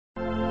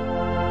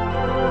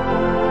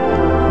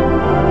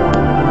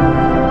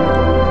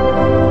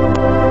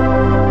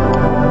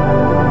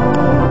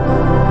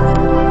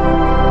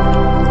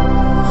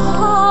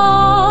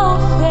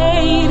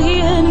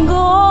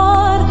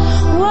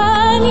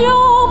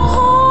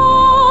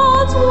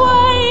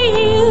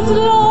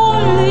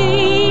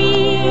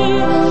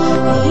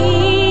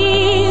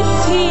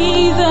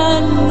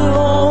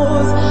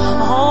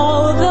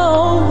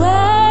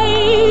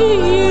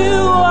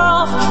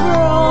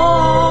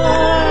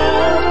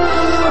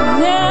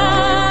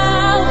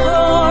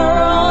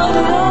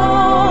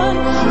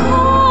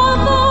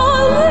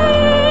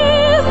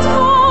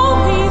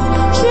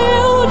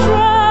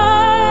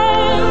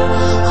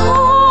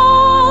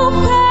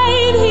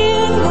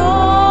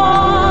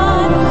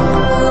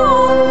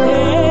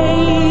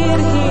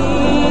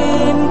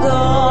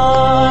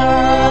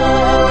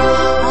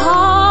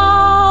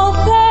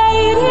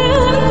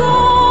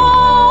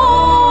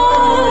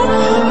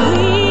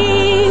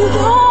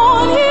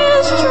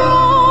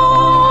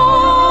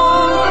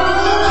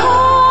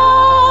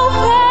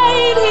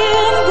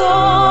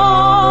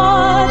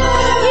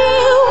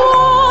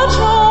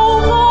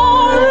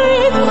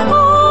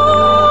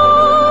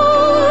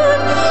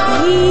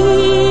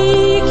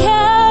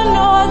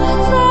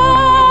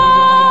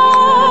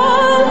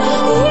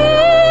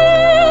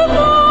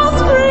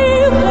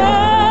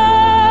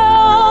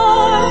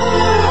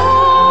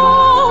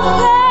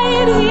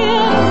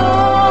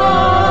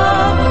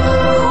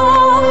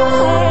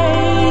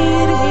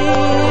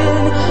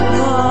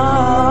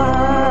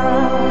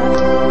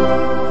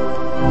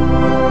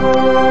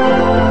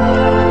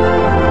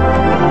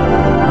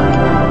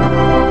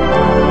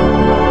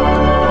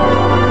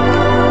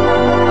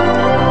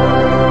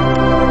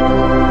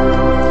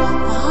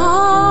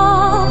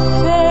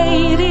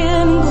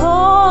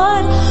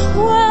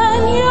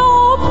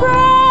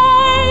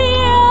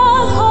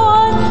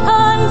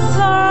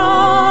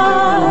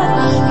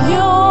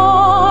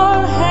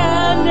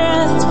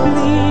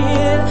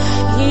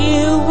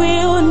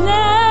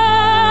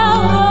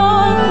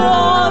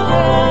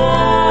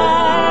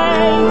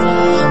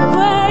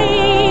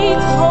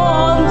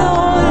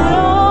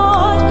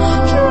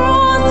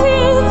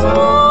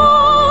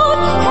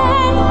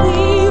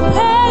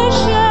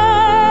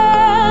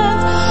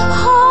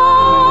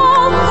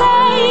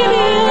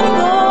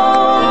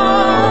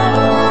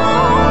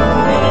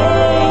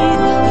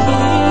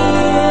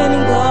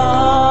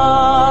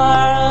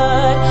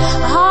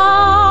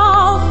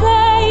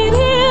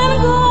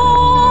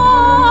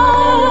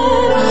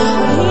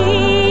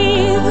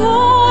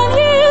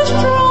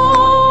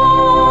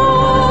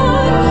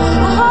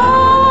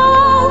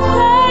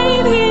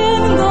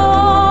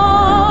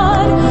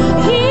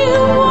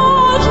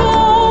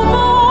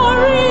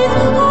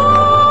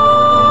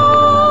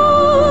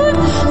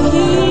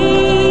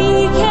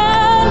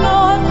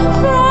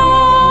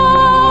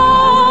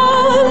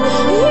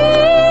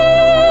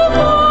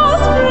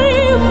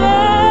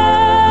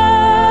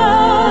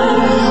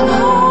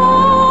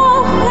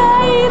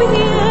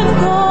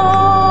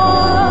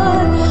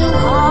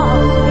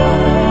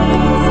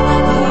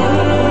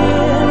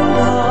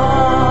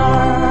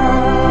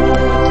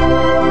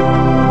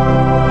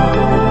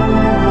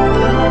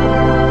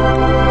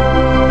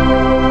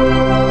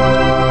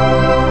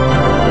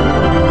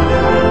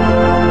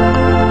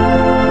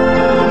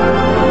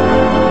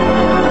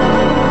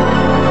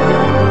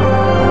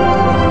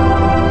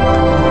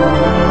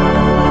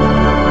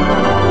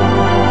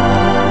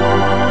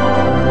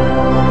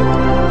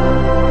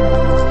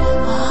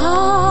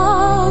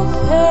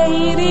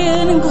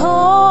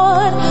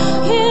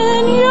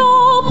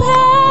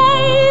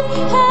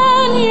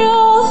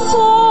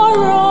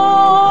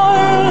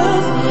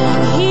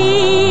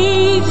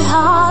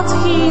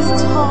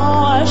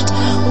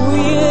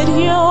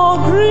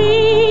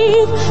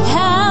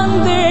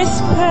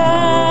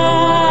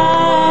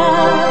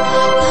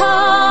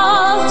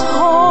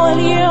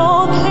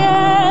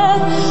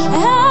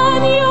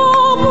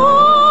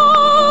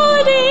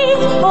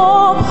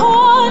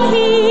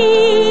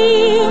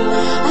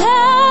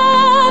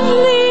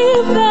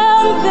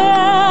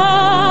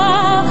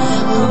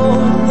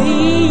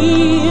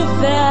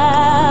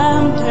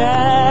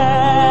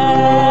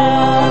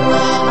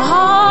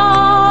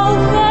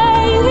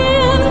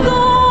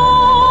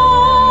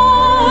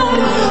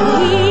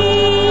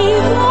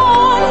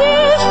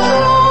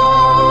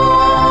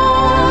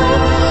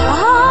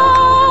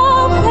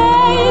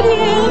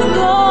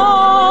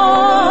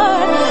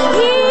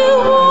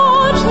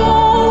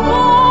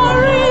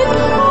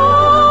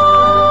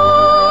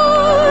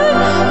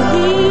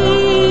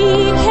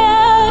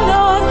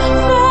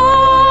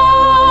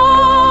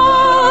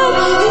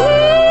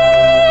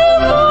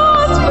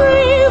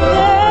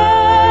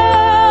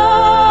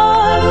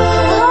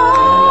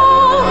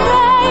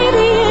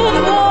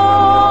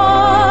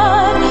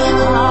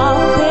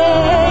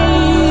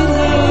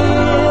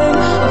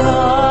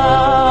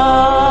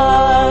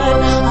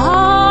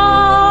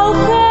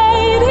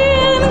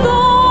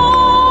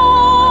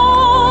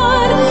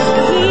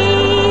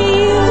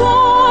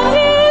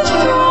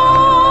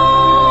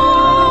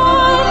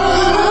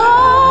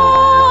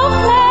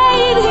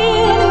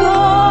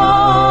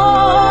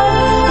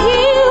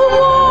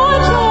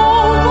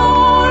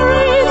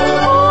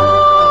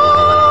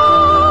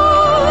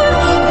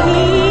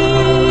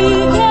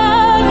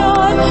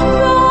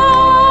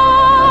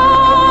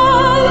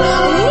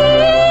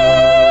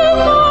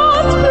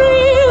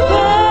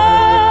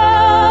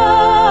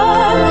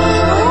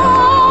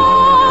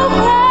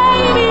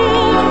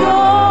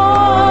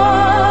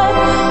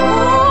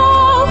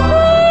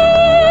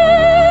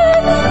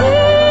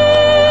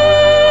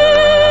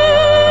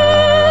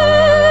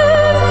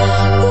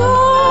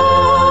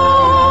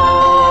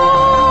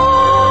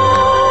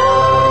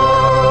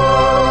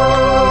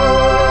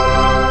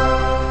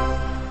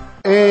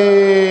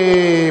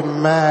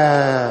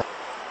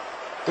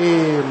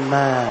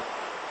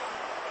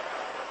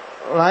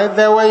Right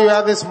there where you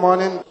are this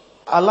morning,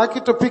 I'd like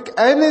you to pick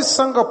any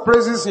song of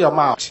praises in your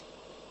mouth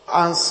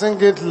and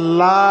sing it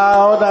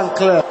loud and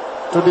clear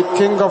to the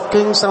King of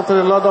Kings and to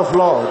the Lord of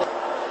Lords.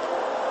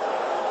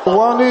 The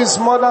one who is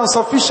more than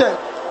sufficient.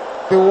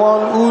 The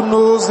one who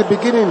knows the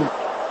beginning,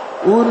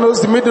 who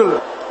knows the middle,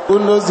 who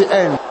knows the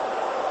end.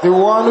 The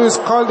one who is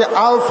called the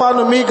Alpha and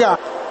Omega,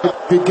 the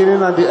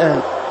beginning and the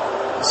end.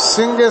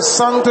 Sing a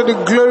song to the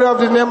glory of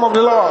the name of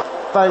the Lord.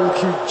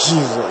 Thank you,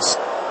 Jesus.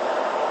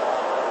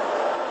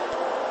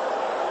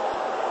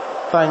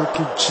 Thank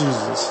you,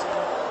 Jesus.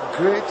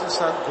 Great is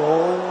our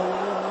God.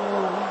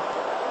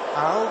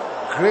 How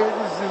great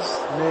is His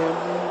name.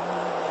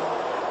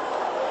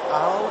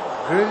 How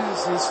great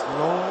is His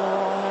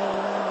Lord.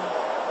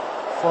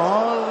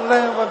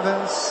 Forever the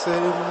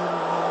same.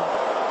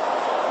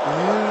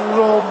 He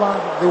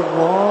roamed the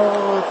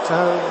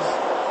waters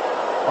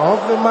of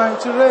the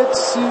mighty Red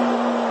Sea.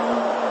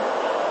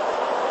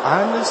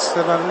 And He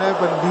said, I'll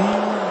never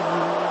leave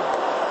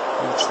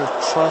you. You should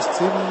trust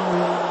in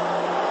me.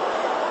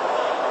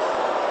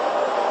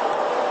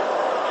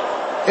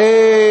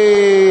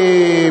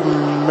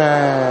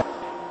 Amen.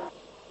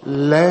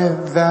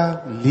 Let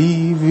the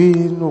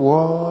living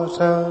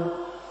water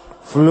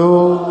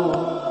flow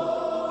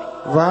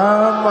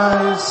over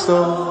my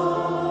soul.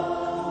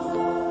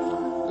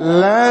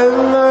 Let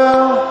the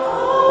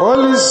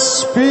Holy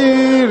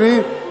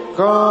Spirit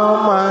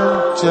come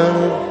and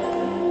take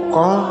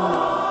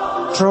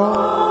control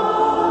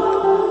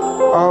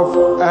of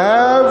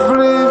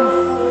every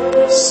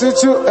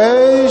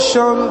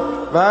situation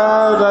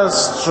that has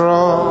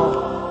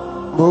troubled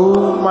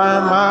my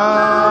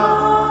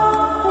mind.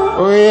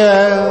 Oh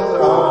yes,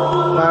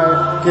 all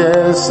my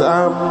cares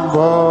and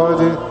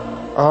body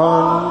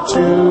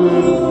unto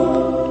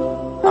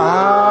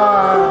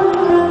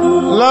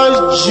Lord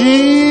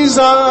Jesus.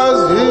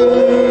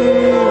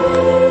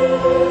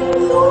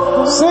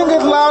 Sing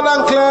it loud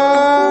and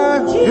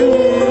clear.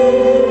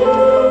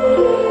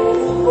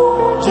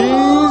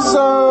 Jesus.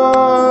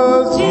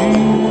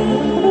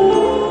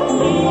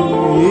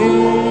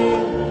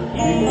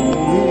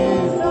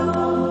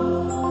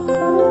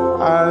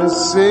 I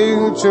sing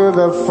to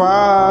the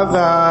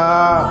Father.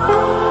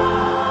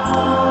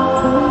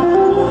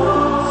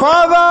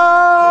 Father.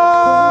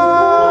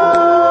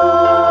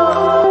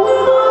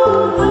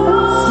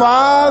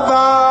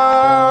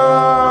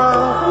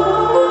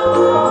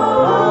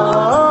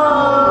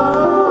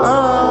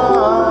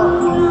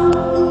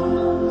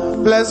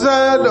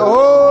 Blessed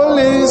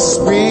Holy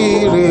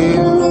Spirit,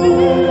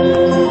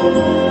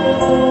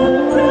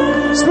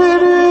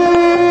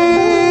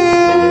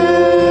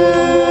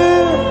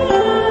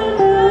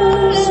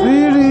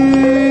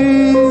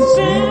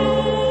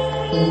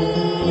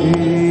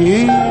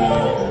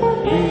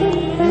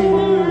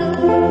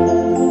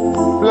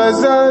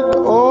 Blessed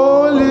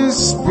Holy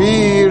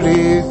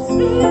Spirit,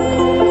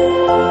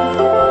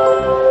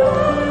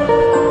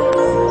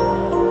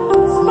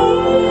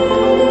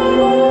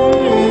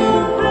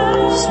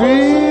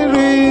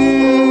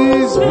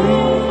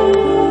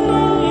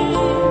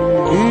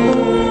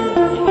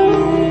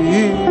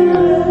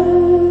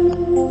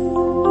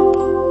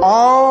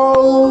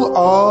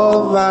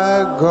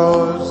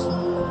 gods,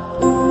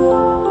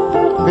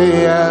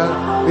 they are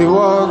the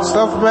works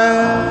of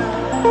man.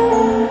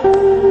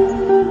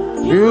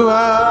 You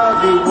are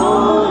the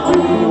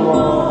Holy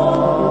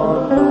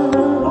One.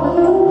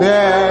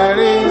 There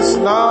is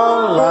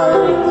none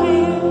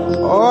like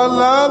all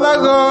other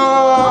gods.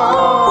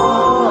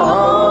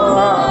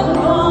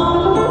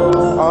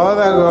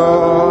 Other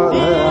gods.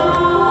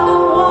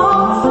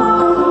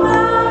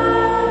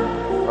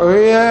 Oh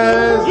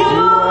yes, you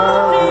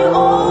are the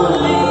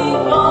Holy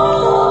One.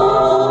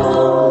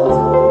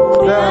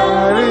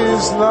 There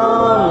is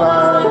none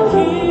like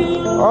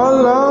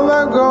all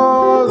other gods.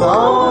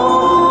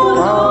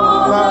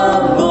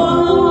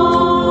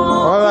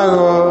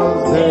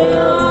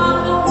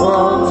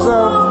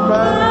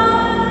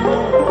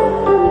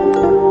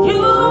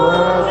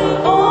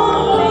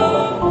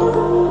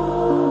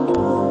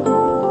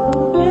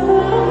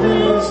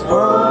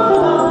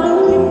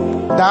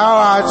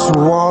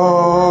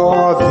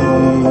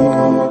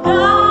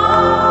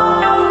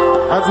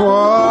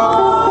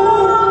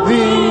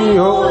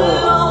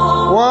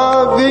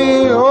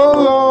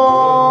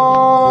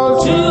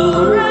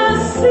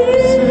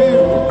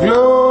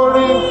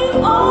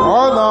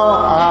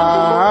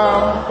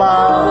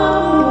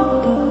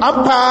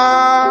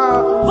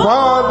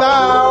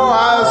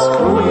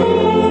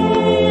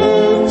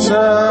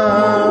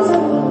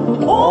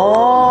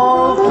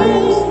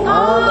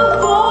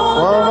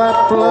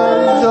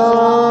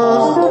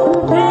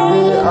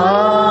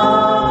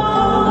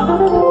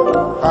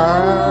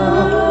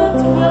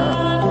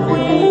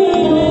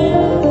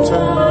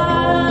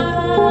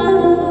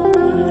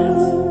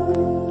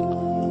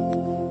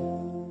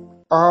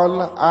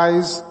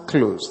 Eyes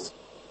closed,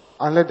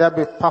 and let there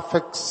be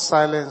perfect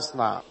silence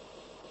now.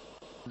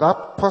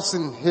 That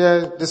person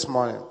here this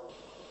morning,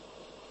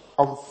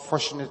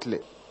 unfortunately,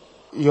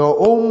 your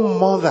own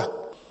mother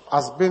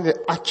has been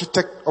the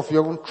architect of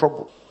your own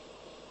trouble.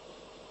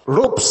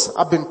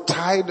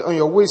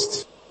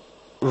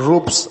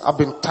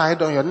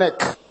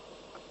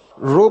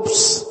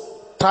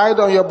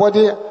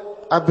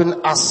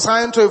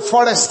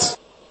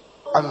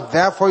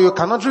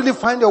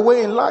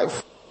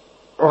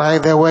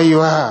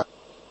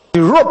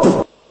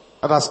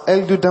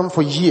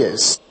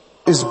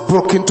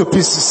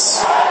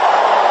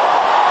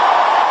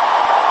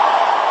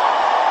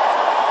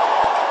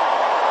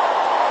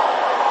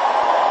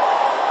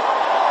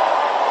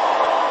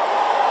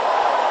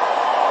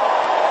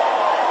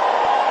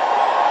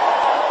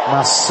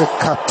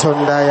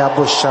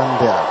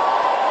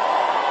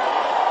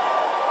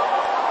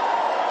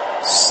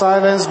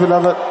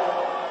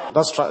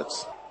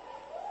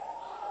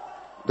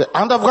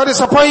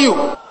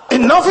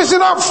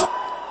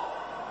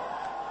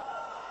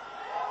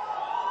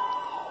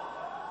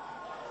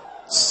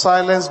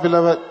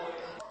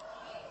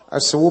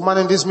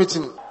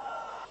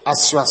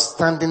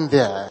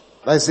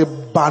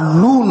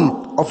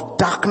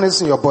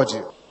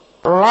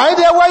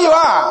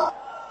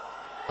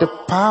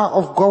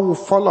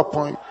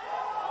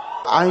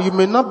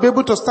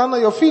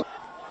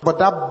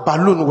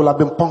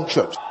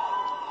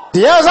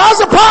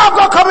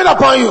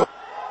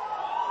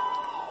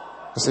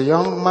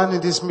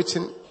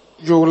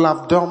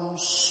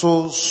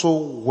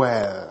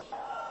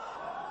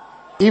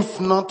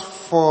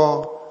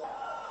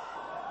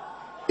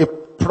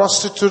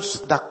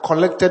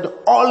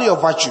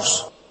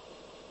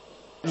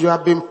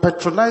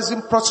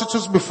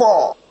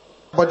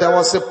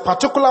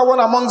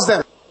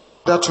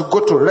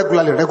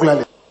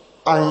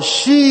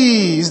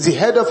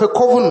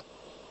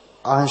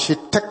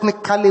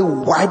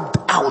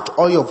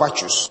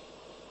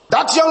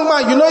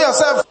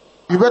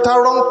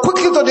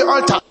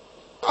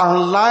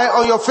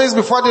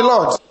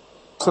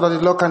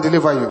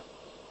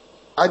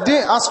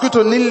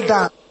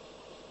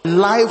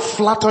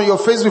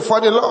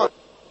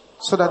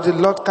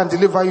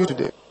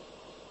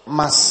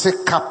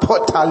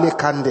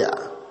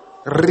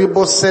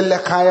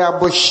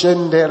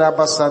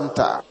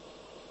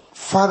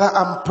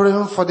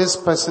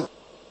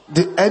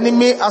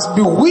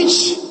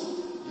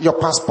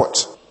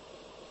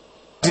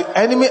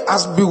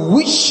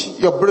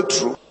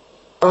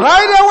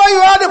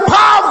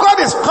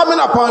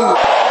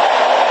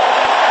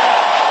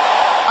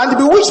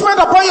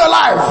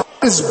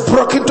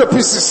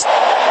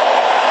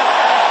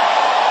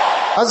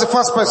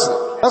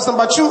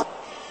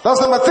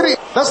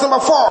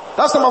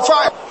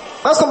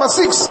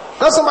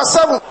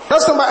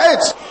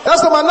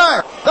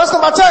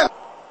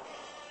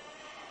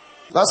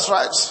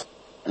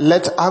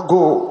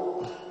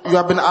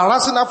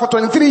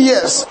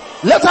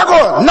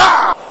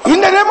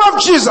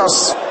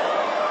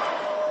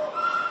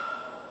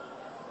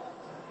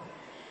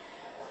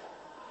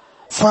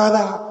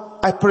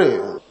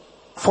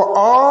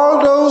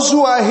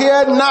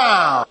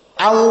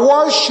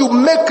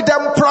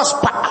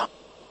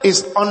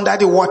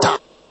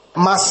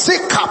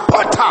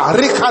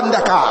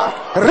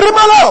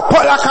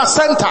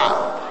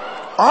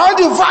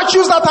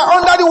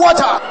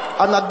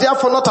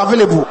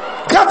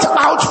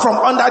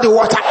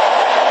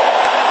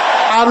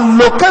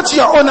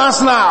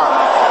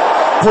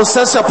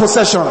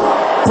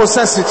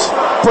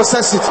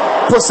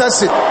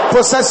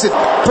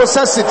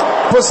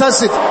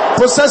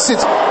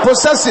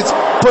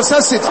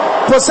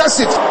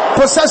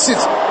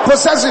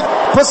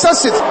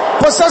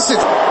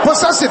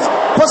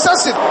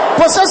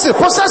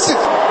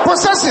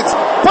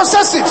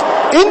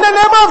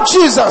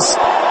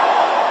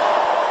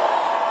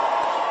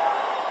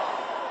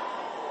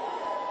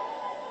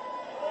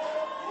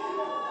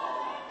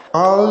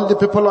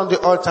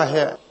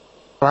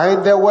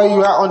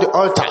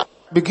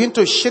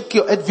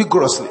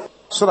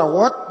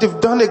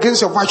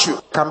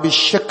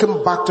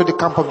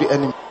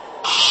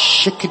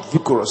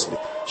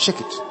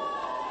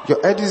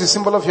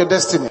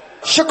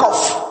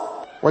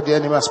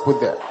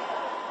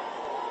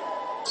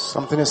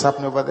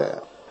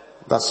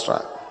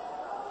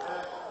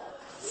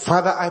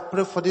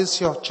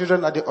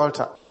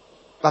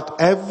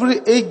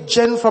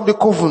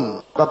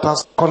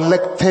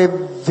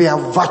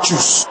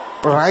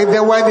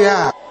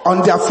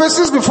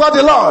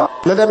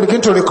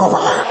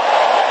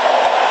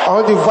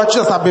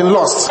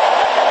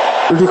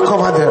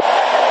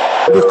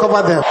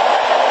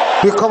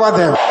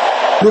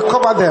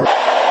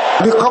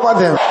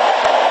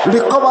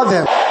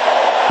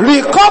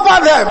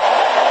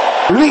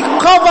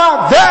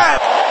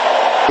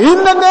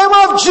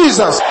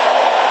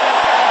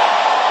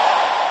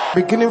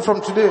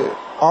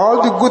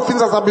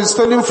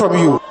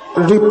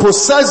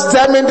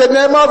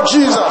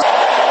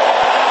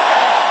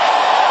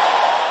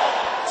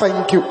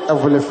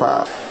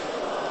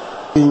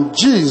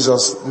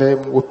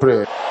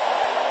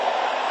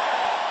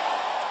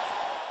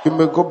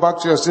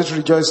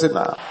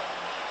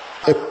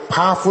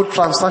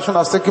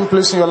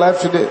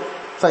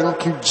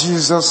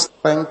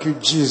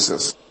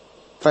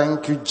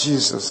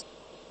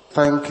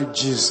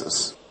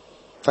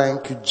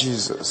 Thank you,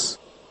 Jesus.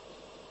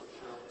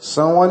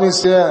 Someone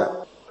is here.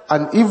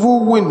 An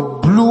evil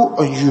wind blew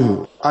on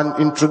you and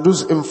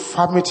introduced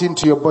infirmity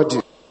into your body.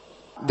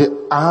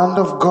 The hand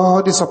of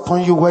God is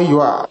upon you where you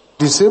are.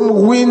 The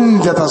same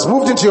wind that has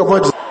moved into your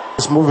body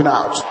is moving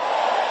out.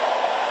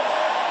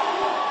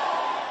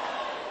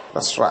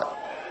 That's right.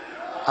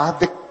 At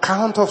the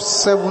count of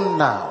 7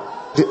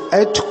 now, the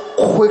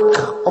earthquake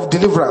of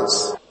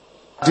deliverance,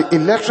 the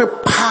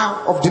electric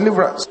power of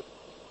deliverance,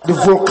 the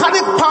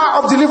volcanic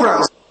power of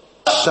deliverance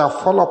shall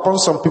fall upon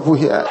some people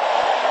here.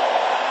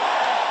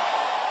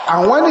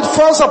 And when it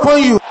falls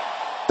upon you,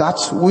 that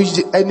which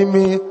the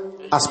enemy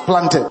has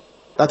planted,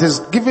 that is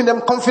giving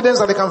them confidence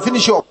that they can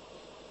finish up,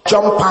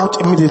 jump out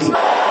immediately.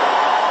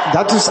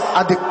 That is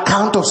at the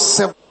count of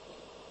 7.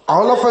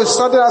 All of a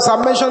sudden, as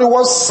I mentioned, it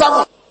was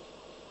 7.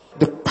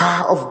 The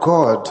power of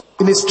God,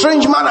 in a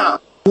strange manner,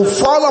 will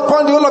fall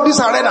upon the whole of this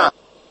arena.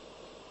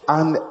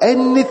 And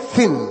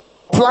anything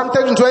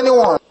planted into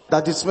anyone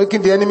that is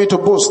making the enemy to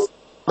boast,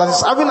 that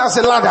is having as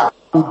a ladder,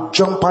 will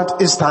jump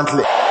out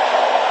instantly.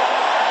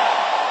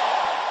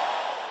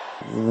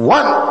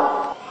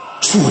 1,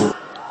 2,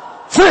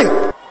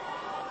 3,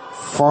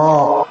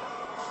 4,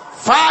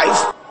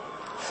 5,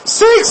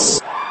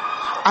 6,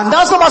 and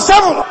that's number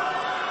 7.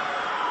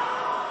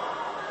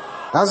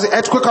 That's the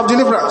earthquake of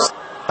deliverance,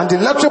 and the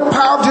electric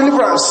power of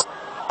deliverance,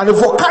 and the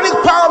volcanic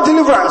power of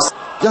deliverance.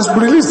 Just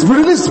be released, be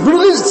released, be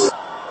released.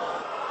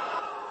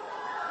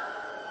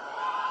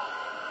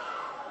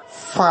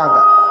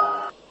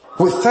 Father,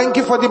 we thank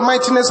you for the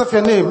mightiness of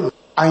your name,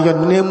 and your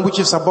name which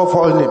is above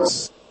all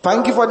names.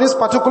 Thank you for this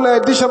particular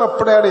edition of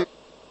prayer.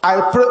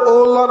 I pray,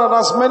 oh Lord, that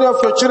as many of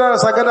your children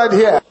as are gathered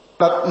here,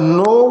 that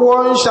no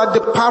one shall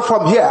depart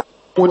from here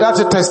without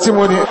a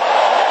testimony.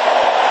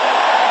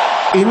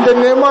 In the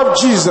name of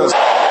Jesus.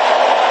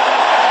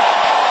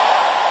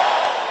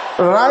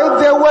 Right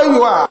there where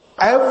you are,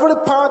 every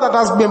power that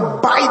has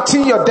been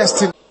biting your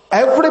destiny,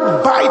 every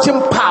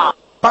biting power,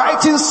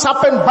 biting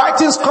serpent,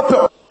 biting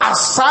scorpion,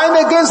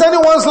 assigned against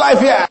anyone's life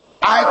here,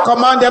 I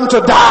command them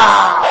to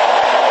die.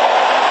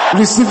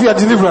 Receive your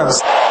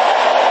deliverance.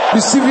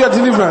 Receive your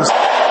deliverance.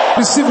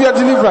 Receive your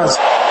deliverance.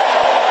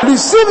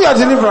 Receive your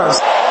deliverance.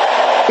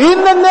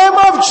 In the name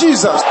of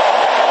Jesus.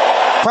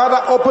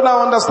 Father, open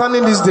our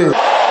understanding this day.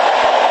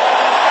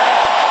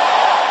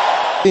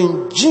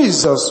 In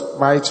Jesus'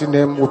 mighty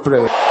name we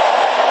pray.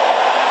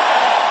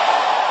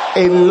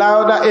 A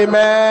louder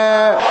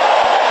amen.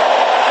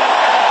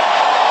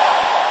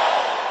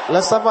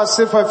 Let's have a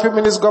seat for a few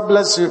minutes. God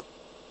bless you.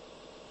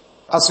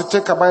 As you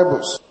take our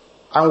Bibles.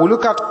 And we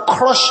look at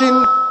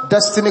crushing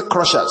destiny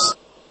crushers.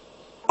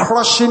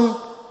 Crushing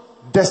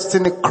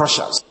destiny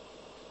crushers.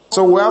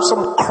 So we have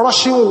some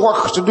crushing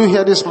work to do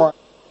here this morning.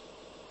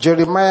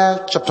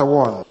 Jeremiah chapter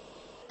 1.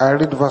 I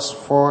read verse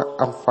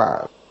 4 and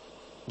 5.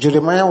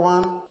 Jeremiah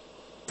 1,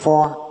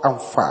 4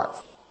 and 5.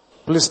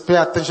 Please pay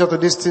attention to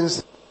these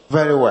things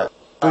very well,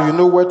 so you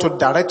know where to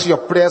direct your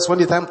prayers when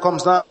the time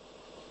comes now.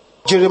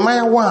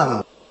 Jeremiah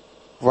 1,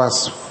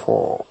 verse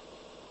 4.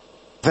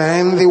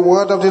 Then the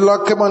word of the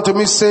Lord came unto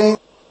me, saying,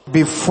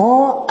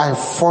 before I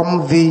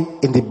formed thee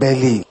in the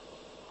belly,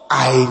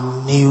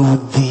 I knew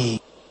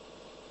thee.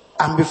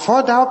 And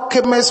before thou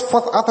camest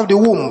forth out of the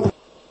womb,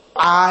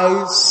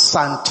 I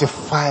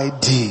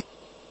sanctified thee.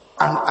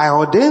 And I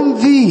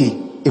ordained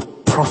thee a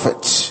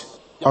prophet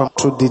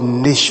unto the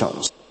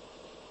nations.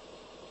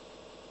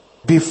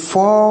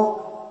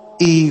 Before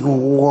he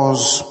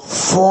was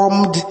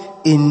formed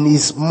in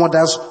his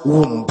mother's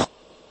womb,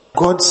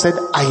 God said,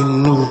 I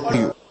knew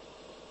you.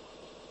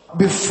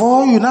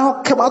 Before you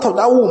now came out of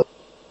that womb,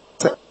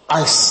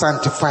 I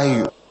sanctify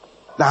you.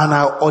 And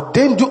I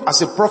ordained you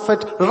as a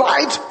prophet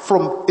right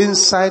from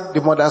inside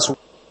the mother's womb.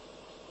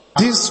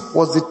 This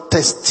was the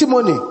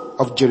testimony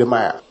of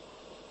Jeremiah.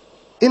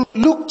 In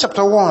Luke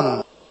chapter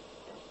 1,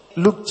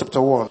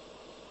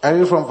 I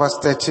read from verse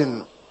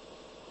 13.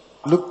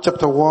 Luke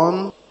chapter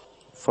 1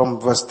 from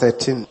verse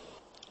 13.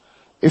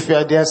 If you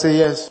are there, say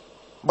yes.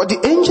 But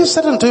the angel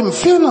said unto him,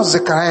 fear not,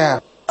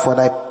 Zechariah, for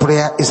thy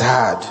prayer is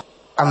heard.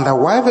 And thy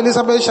wife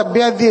Elizabeth shall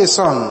bear thee a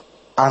son,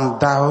 and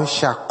thou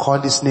shalt call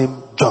his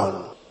name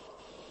John.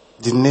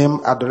 The name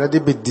had already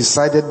been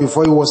decided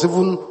before he was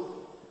even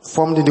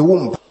formed in the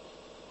womb.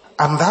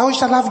 And thou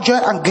shalt have joy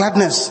and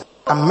gladness,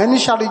 and many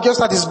shall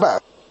rejoice at his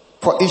birth.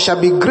 For he shall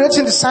be great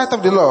in the sight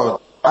of the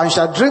Lord, and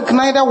shall drink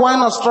neither wine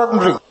nor strong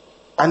drink,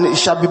 and he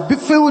shall be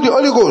filled with the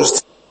Holy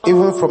Ghost,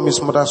 even from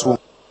his mother's womb.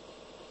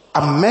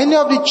 And many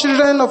of the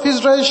children of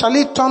Israel shall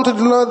he turn to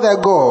the Lord their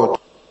God,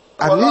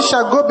 and he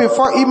shall go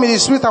before him in the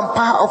spirit and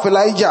power of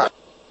Elijah,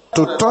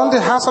 to turn the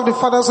hearts of the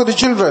fathers of the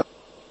children,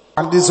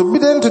 and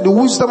disobedient to the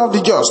wisdom of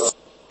the just,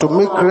 to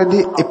make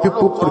ready a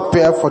people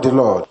prepared for the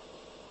Lord.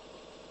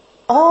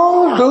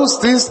 All those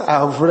things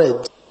I have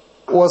read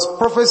was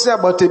prophecy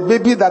about a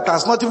baby that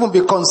has not even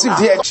been conceived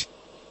yet.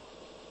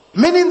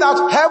 Meaning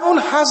that heaven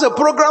has a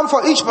program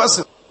for each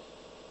person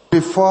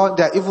before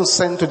they are even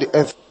sent to the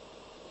earth.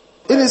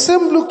 In the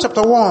same Luke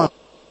chapter 1,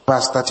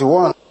 verse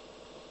 31,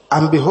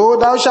 and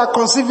behold, thou shalt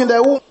conceive in thy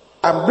womb,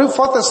 and bring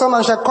forth a son,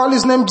 and shall call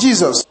his name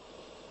Jesus.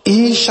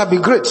 He shall be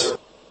great,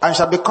 and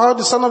shall be called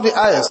the Son of the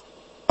Highest.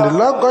 The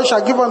Lord God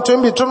shall give unto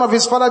him the throne of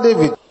his father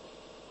David,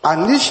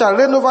 and he shall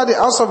reign over the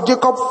house of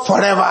Jacob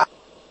forever,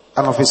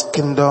 and of his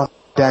kingdom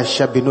there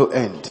shall be no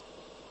end.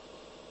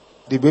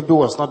 The baby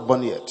was not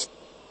born yet.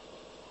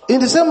 In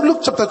the same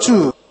Luke chapter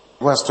 2,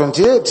 verse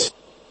 28,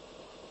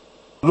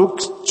 Luke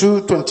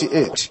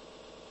 2:28,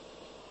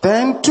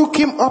 then took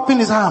him up in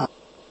his arm,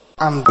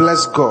 and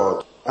blessed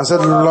God, and said,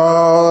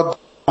 Lord,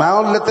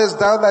 now lettest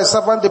thou thy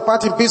servant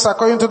depart in peace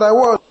according to thy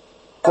word.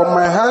 For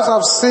my eyes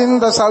have seen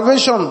the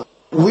salvation,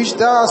 which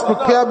thou hast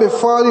prepared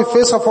before the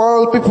face of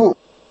all people,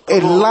 a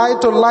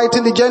light to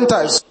lighten the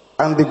Gentiles,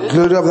 and the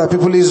glory of thy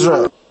people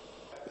Israel.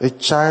 A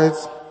child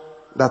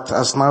that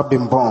has now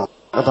been born,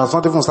 that has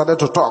not even started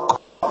to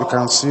talk. You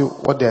can see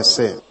what they are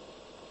saying.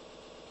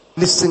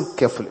 Listen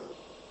carefully.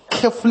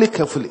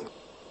 Carefully.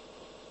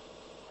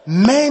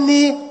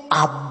 Many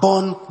are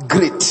born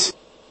great,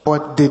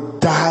 but they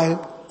die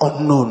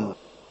unknown.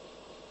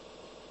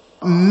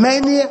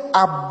 Many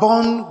are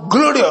born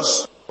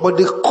glorious, but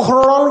they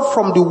crawl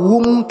from the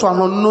womb to an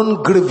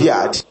unknown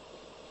graveyard.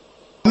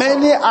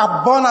 Many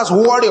are born as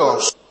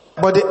warriors,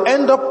 but they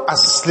end up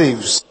as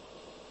slaves.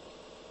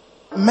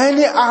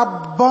 Many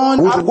are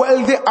born with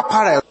wealthy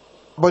apparel,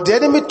 but the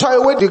enemy tore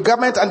away the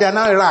garment and they are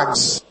now in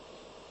rags.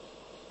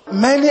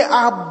 Many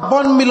are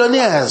born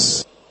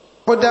millionaires,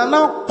 but they are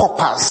now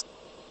paupers.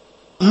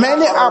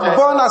 Many are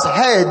born as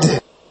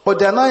head, but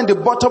they are now in the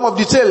bottom of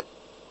the tail.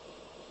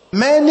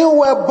 Many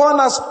were born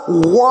as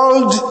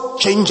world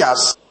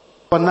changers,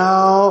 but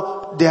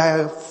now they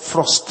are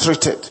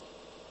frustrated.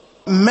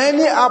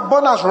 Many are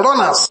born as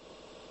runners,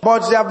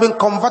 but they have been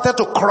converted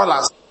to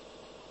crawlers.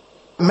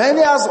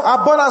 Many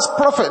are born as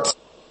prophets,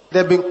 they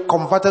have been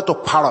converted to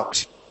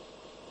parrots.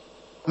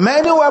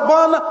 Many were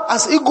born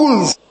as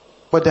eagles,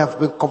 but they have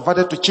been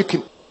converted to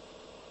chicken.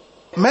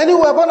 Many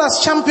were born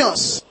as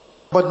champions,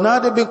 but now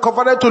they've been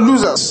converted to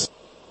losers.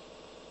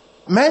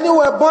 Many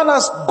were born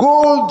as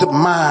gold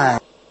mine,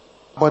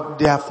 but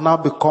they have now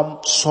become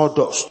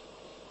sawdust.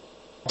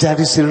 There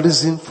is a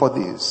reason for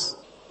this,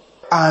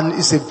 and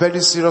it's a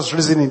very serious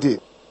reason indeed.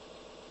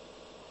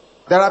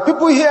 There are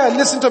people here,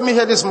 listen to me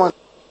here this morning.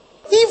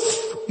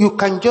 If you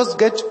can just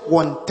get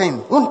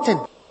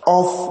 1/10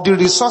 of the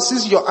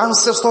resources your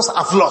ancestors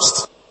have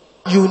lost,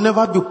 you will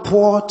never be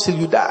poor till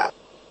you die.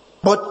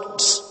 But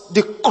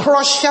the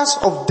crushers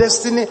of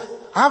destiny,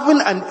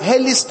 having an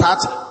early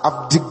start,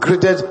 have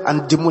degraded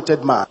and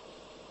demoted man.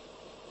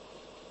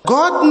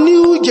 God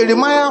knew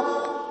Jeremiah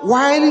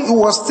while he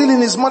was still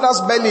in his mother's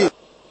belly.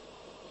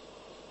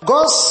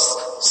 God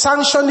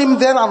sanctioned him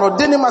then and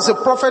ordained him as a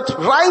prophet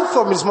right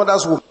from his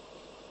mother's womb.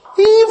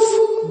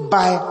 If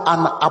by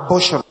an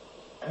abortion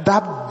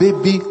that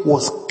baby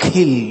was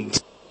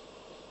killed,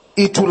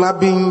 it would have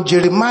been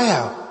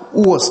Jeremiah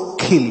who was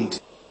killed.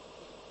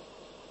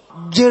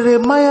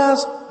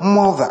 Jeremiah's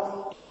mother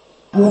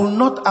would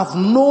not have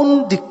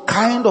known the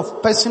kind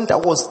of person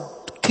that was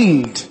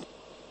killed,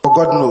 but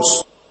God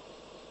knows.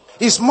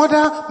 His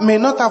mother may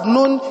not have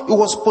known he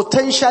was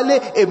potentially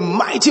a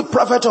mighty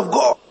prophet of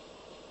God,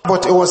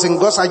 but it was in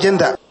God's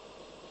agenda,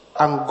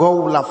 and God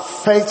will have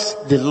felt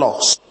the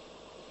loss.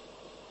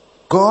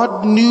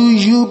 God knew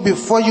you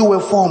before you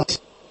were formed.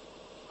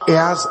 He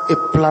has a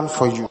plan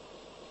for you.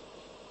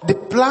 The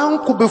plan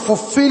could be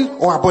fulfilled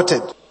or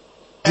aborted,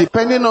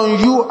 depending on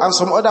you and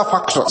some other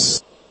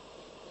factors.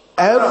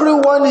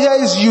 Everyone here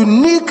is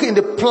unique in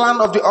the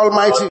plan of the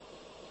Almighty.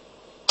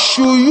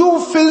 Should you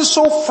feel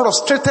so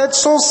frustrated,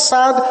 so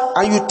sad,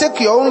 and you take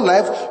your own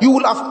life, you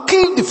will have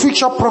killed the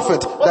future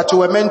prophet that you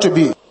were meant to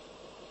be.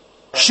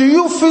 Should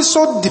you feel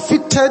so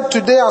defeated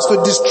today as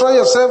to destroy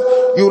yourself,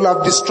 you will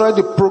have destroyed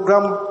the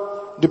program,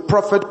 the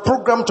prophet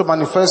program to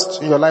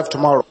manifest in your life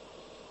tomorrow.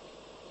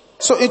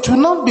 So it will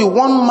not be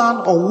one man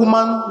or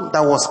woman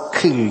that was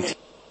killed,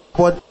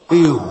 but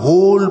a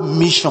whole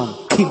mission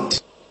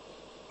killed.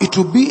 It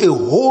will be a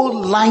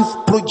whole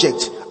life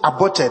project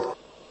aborted.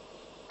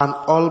 And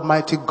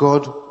Almighty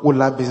God will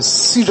have been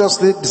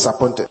seriously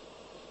disappointed.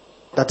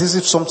 That is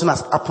if something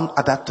has happened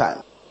at that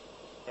time.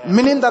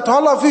 Meaning that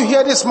all of you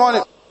here this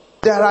morning,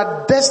 there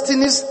are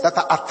destinies that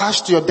are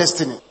attached to your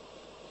destiny.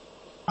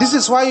 This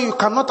is why you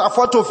cannot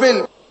afford to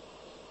fail.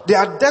 There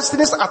are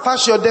destinies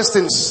attached to your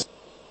destinies.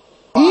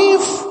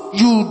 If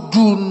you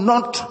do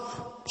not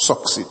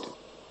succeed,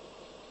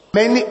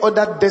 many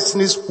other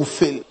destinies will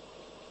fail.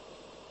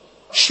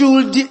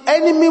 Should the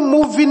enemy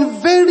move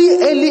in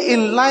very early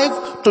in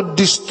life to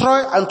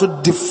destroy and to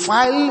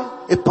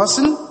defile a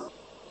person?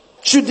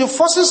 Should the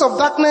forces of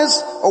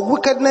darkness or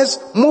wickedness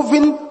move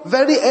in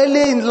very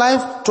early in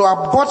life to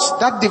abort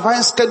that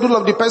divine schedule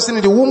of the person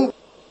in the womb?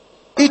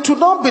 It will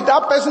not be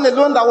that person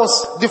alone that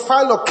was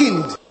defiled or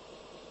killed.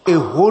 A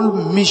whole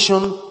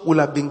mission will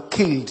have been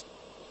killed.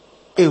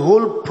 A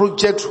whole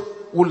project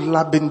will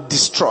have been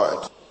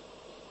destroyed.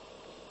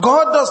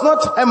 God does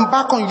not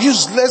embark on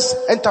useless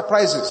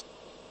enterprises.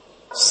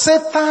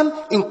 Satan,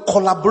 in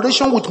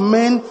collaboration with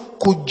men,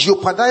 could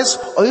jeopardize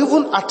or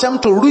even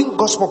attempt to ruin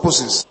God's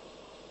purposes.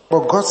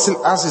 But God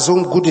still has his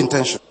own good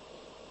intention.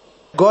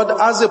 God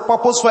has a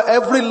purpose for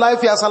every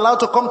life he has allowed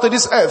to come to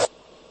this earth.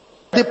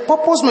 The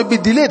purpose may be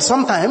delayed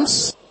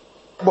sometimes,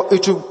 but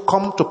it will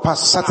come to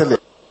pass certainly.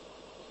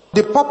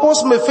 The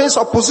purpose may face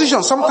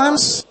opposition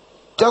sometimes,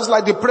 just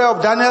like the prayer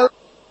of Daniel,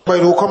 but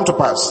it will come to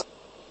pass.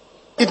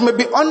 It may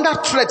be under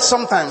threat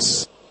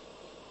sometimes,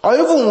 or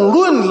even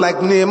ruined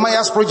like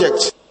Nehemiah's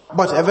project,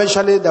 but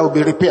eventually there will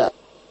be repair.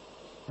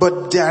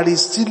 But there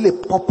is still a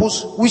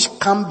purpose which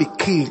can be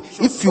killed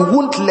if you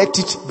won't let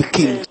it be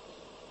killed.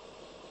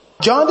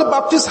 John the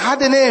Baptist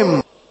had a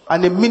name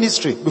and a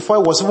ministry before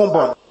he was even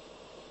born.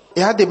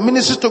 He had a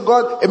ministry to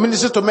God, a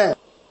ministry to men.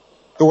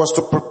 It was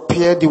to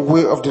prepare the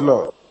way of the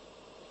Lord.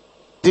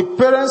 The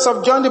parents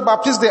of John the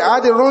Baptist, they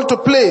had a role to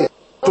play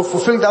to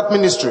fulfill that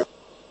ministry.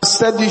 He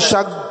said, you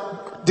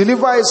shall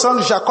deliver a son,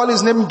 you shall call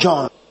his name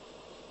John,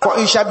 for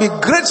he shall be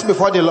great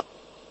before the Lord.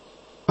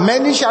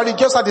 Many shall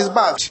rejoice at his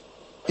birth.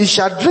 He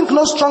shall drink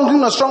no strong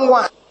drink, no strong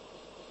wine.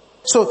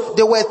 So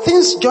there were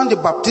things John the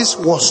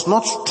Baptist was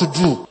not to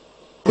do,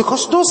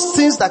 because those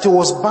things that he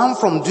was banned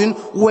from doing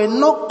were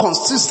not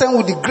consistent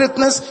with the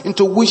greatness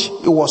into which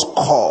he was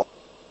called.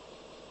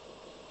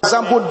 For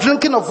example,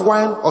 drinking of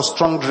wine or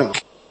strong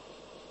drink.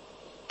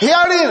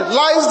 Herein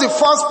lies the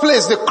first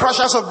place the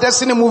crushers of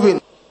destiny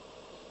moving.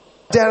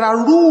 There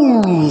are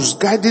rules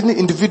guiding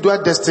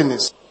individual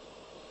destinies.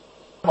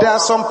 There are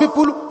some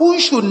people who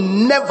should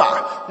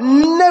never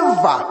in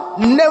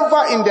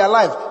their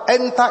life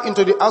enter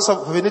into the house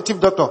of a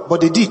native doctor, but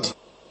they did.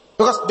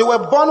 Because they were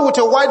born with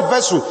a white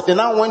vessel, they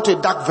now went to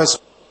a dark vessel.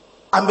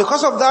 And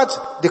because of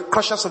that, the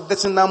crushers of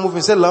destiny now move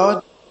and say,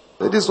 Lord,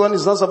 this one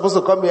is not supposed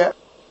to come here.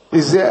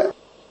 He's here.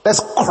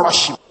 Let's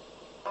crush him.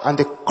 And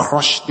they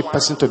crush the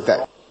person to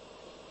death.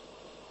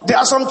 There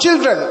are some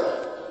children,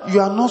 you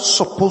are not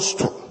supposed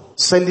to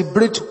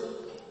celebrate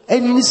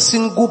any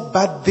single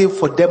birthday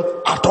for them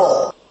at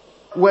all,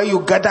 where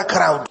you gather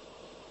crowd.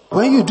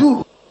 When you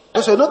do,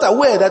 because you're not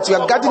aware that you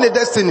are guarding a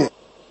destiny,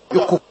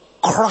 you could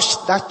crush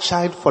that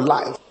child for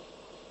life.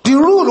 The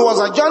rule was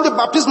that John the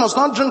Baptist must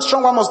not drink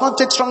strong wine, must not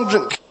take strong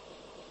drink.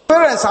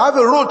 Parents have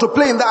a role to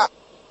play in that.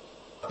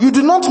 You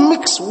do not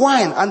mix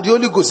wine and the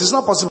Holy Ghost. It's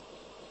not possible.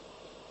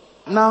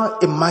 Now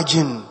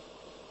imagine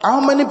how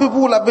many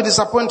people will have been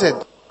disappointed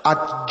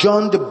at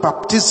John the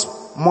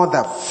Baptist's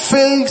mother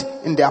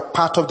failed in their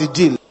part of the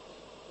deal.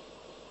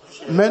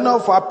 Many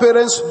of our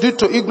parents, due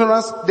to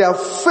ignorance, they have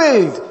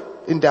failed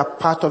in their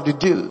part of the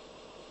deal.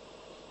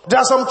 There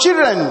are some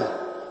children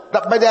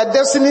that by their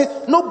destiny,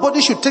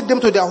 nobody should take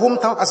them to their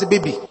hometown as a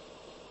baby,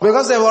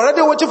 because they're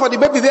already waiting for the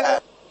baby there.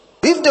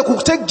 If they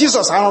could take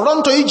Jesus and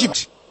run to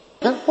Egypt,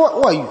 then who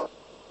are you?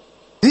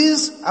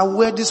 These are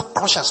where these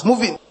crushers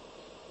moving,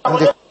 and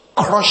they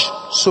crush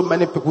so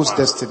many people's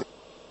destiny.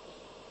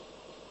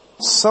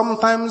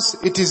 Sometimes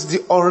it is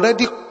the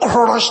already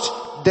crushed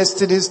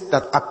destinies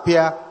that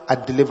appear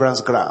at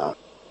deliverance ground.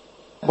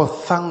 But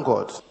thank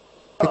God,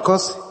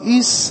 because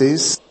he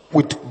says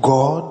with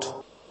God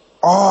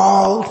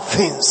all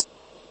things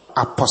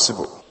are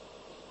possible.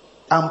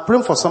 I'm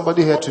praying for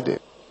somebody here today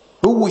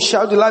who will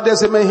shout the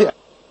loudest amen here,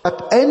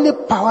 that any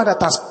power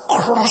that has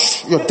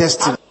crushed your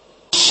destiny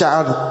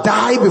shall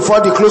die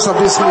before the close of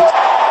this week.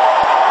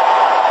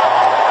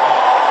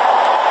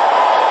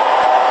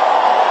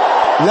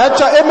 Let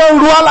your amen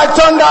roar like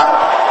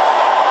thunder.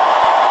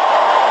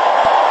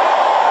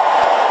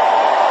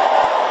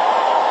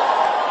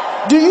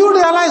 Do you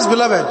realize,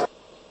 beloved,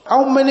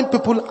 how many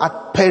people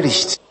are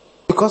perished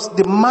because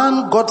the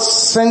man God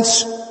sent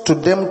to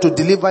them to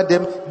deliver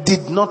them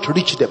did not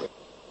reach them?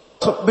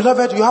 So,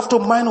 beloved, you have to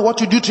mind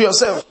what you do to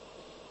yourself.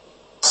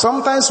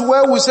 Sometimes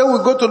where we say we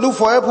go to look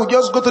for help, we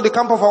just go to the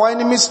camp of our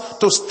enemies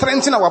to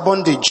strengthen our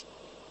bondage.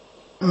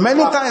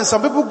 Many times,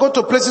 some people go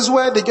to places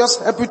where they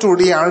just help you to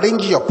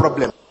rearrange your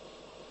problem.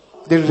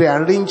 They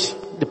rearrange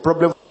the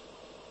problem.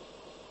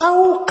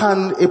 How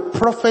can a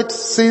prophet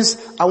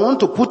says, I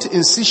want to put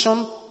incision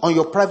on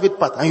your private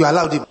part, and you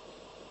allowed him?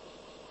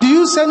 Do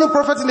you see any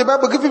prophet in the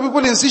Bible giving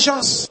people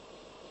incisions?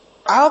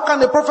 How can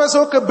the prophet say,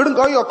 okay, bring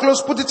all your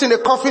clothes, put it in a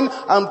coffin,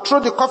 and throw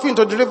the coffin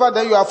into the river,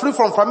 then you are free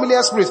from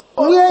familiar spirits?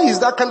 Where is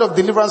that kind of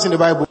deliverance in the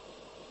Bible?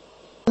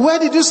 Where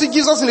did you see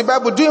Jesus in the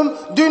Bible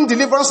doing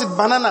deliverance with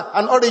banana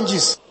and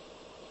oranges?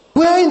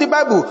 Where in the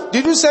Bible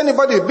did you see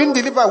anybody being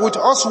delivered with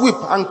horse whip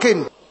and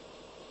cane?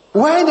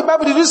 Where in the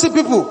Bible did you see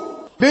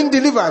people being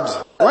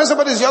delivered when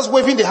somebody is just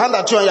waving the hand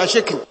at you and you are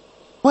shaking?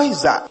 Where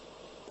is that?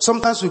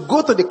 Sometimes we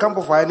go to the camp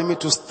of our enemy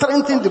to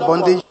strengthen the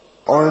bondage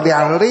or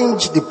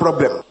rearrange the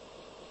problem.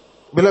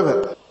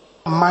 Beloved,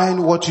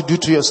 mind what you do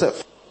to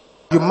yourself.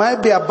 You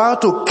might be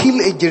about to kill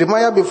a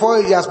Jeremiah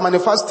before he has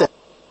manifested.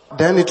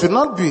 Then it will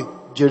not be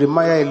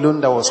Jeremiah alone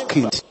that was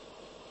killed,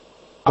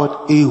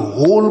 but a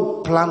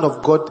whole plan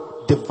of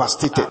God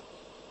devastated.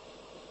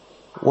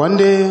 One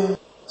day,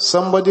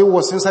 somebody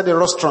was inside a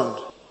restaurant,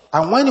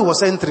 and when he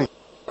was entering,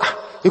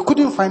 he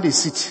couldn't find a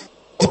seat.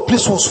 The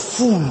place was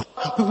full, and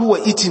people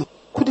were eating.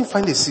 Couldn't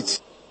find a seat.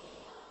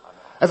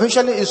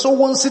 Eventually, he saw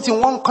one seat in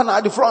one corner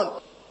at the front.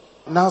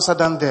 Now sat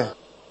down there.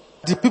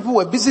 The people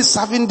were busy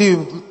serving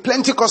the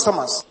plenty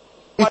customers.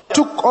 It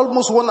took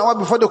almost 1 hour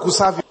before they could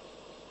serve him.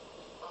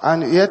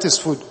 And he ate his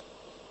food.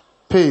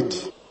 Paid.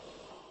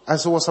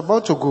 As he was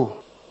about to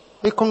go,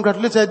 he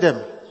congratulated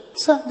them.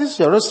 Sir, this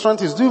your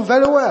restaurant is doing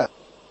very well.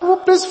 Our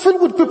place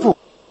filled with people.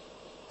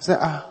 He said,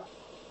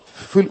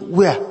 filled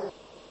where?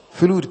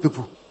 Filled with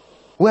people.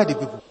 Where are the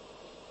people?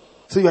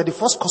 So you are the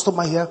first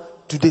customer here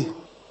today.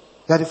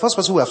 You are the first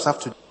person we have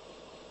served today.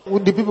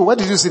 With the people, where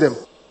did you see them?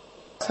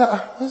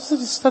 I said,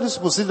 these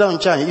people sit down in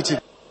chair and eat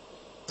it.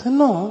 I said,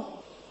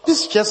 no.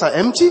 These chairs are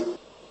empty.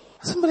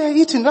 Somebody are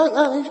eating.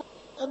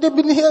 They've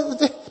been here.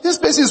 This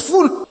place is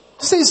full.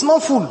 They say it's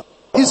not full.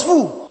 It's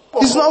full.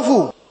 It's not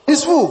full.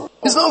 It's full.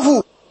 It's not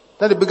full.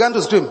 Then they began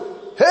to scream,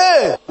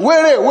 hey,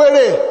 where?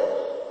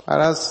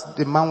 Whereas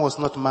the man was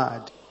not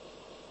mad.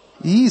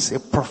 He is a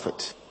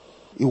prophet.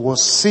 He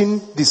was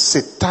seeing the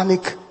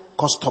satanic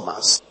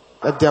customers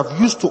that they have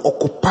used to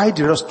occupy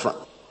the restaurant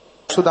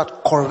so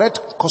that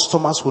correct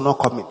customers will not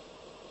come in.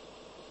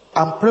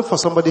 I'm praying for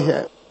somebody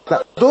here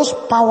that those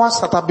powers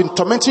that have been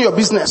tormenting your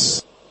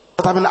business,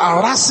 that have been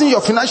harassing your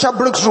financial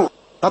breakthrough,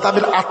 that have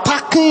been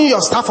attacking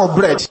your staff of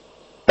bread,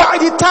 by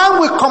the time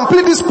we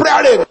complete this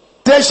prayer,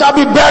 they shall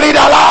be buried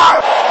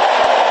alive.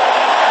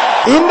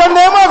 In the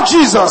name of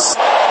Jesus,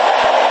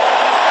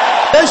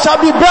 they shall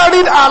be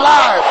buried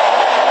alive.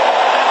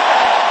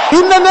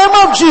 In the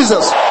name of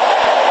Jesus.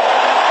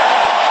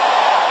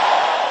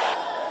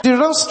 The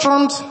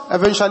restaurant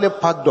eventually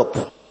packed up.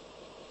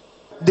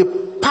 The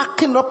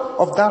packing up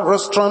of that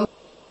restaurant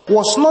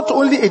was not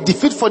only a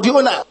defeat for the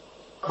owner,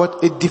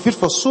 but a defeat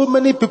for so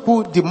many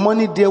people the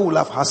money there will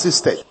have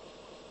assisted.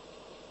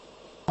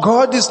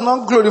 God is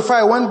not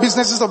glorified when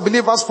businesses of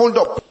believers fold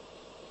up.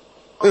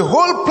 A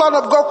whole plan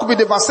of God could be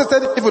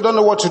devastated if we don't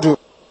know what to do.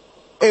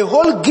 A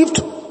whole gift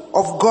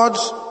of God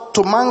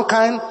to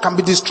mankind can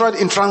be destroyed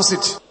in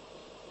transit.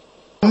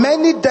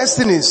 Many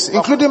destinies,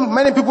 including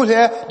many people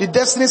here, the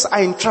destinies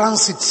are in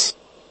transit.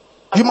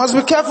 You must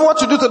be careful what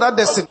to do to that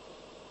destiny.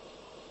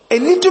 A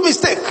little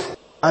mistake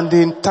and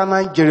the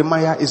internal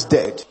Jeremiah is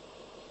dead.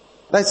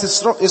 That's a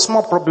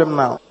small problem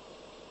now.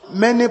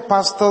 Many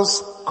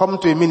pastors come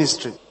to a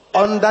ministry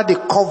under the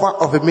cover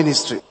of a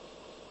ministry,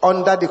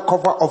 under the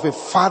cover of a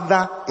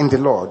father in the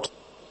Lord.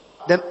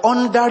 Then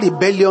under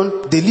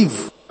rebellion, they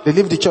leave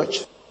the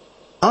church.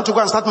 I want to go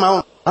and start my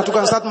own.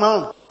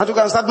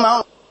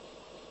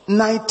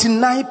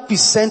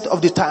 99%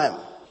 of the time,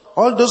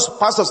 all those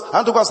pastors, I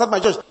want to go and start my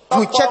church. If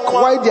we check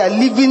why they are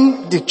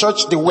leaving the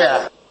church they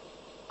were,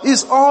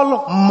 it's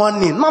all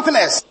money, nothing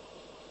else.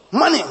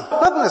 Money,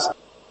 nothing else.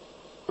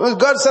 When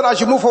God said I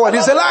should move forward,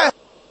 it's a lie.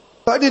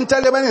 God didn't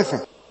tell them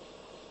anything.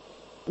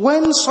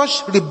 When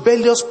such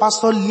rebellious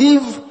pastors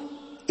leave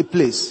a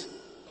place,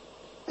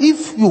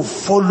 if you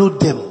follow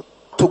them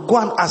to go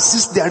and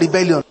assist their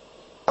rebellion,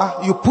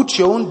 you put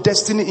your own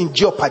destiny in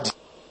jeopardy.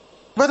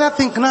 Better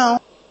think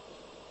now.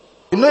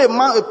 You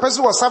know, a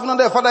person was serving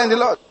under a father in the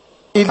Lord.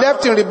 He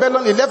left in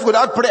rebellion, he left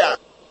without prayer.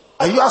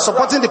 And you are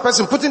supporting the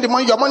person, putting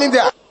your money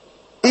there.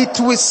 It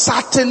will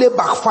certainly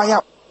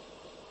backfire.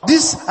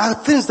 These are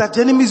things that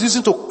the enemy is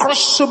using to crush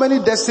so many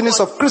destinies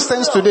of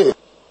Christians today.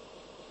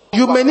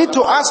 You may need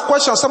to ask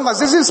questions. Sometimes,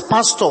 this is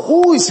pastor.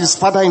 Who is his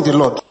father in the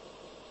Lord?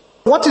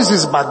 What is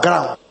his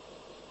background?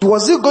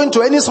 Was he going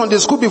to any Sunday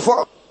school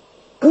before?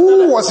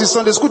 Who was his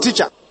Sunday school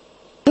teacher?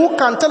 Who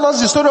can tell us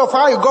the story of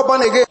how he got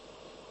born again?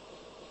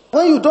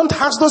 When you don't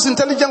ask those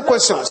intelligent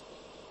questions,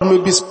 you may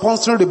be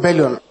sponsoring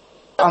rebellion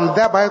and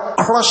thereby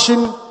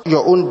crushing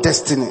your own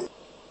destiny.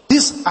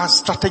 These are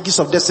strategies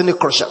of destiny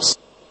crushers.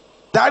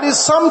 That is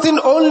something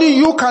only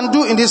you can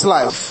do in this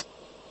life.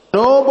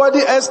 Nobody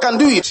else can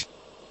do it.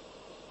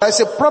 There is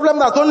a problem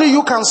that only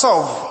you can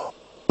solve.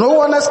 No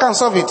one else can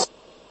solve it.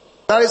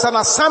 There is an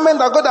assignment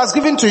that God has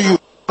given to you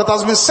that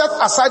has been set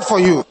aside for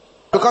you.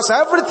 Because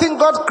everything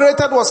God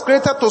created was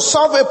created to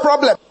solve a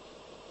problem.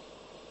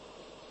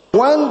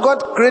 When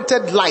God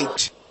created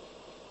light,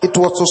 it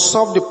was to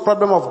solve the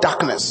problem of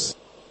darkness.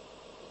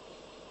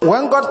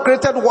 When God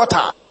created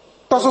water,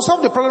 it was to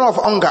solve the problem of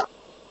hunger.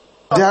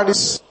 There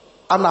is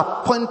an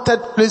appointed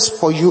place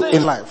for you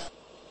in life.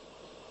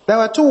 There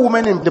were two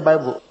women in the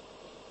Bible.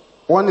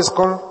 One is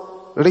called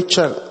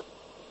Rachel.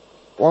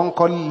 One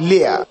called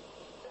Leah.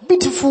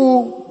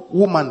 Beautiful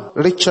woman,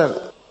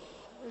 Rachel.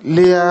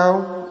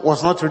 Leah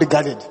was not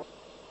regarded,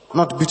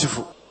 not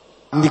beautiful,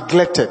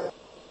 neglected,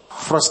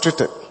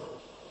 frustrated.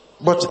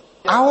 But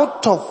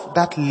out of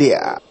that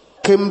Leah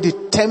came the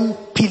 10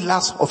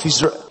 pillars of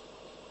Israel.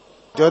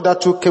 The other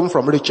two came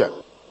from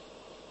Rachel.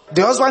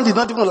 The husband did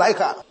not even like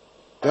her.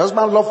 The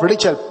husband loved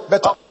Rachel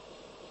better.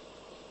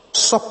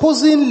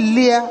 Supposing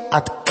Leah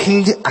had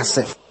killed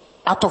herself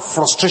out of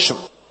frustration,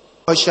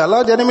 or she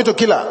allowed the enemy to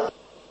kill her,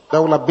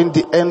 that would have been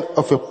the end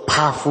of a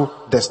powerful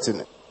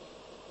destiny.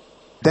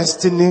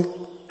 Destiny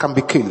can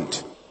be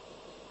killed.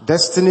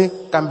 Destiny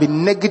can be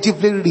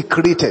negatively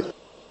recreated.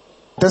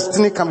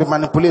 Destiny can be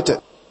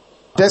manipulated.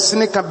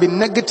 Destiny can be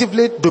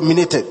negatively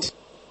dominated.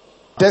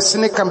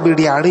 Destiny can be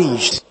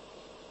rearranged.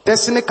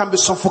 Destiny can be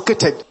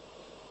suffocated.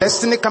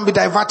 Destiny can be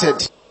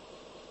diverted.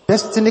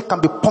 Destiny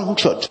can be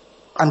punctured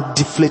and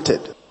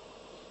deflated.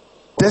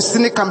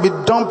 Destiny can be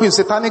dumped in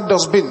satanic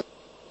dustbin.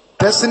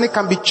 Destiny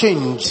can be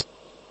changed.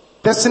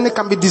 Destiny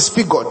can be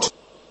disfigured.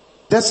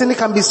 Destiny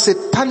can be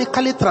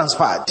satanically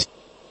transferred.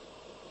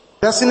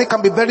 Destiny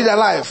can be buried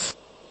alive.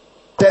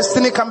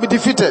 Destiny can be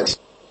defeated.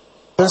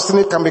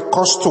 Destiny can be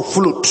caused to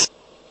float.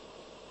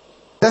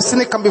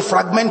 Destiny can be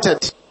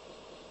fragmented.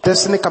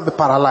 Destiny can be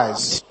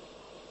paralyzed.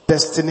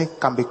 Destiny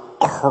can be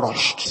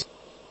crushed.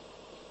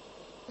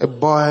 A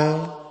boy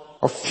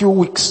of few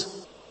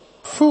weeks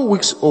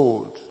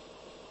old,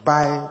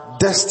 by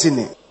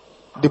destiny,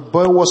 the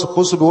boy was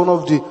supposed to be one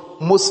of the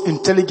most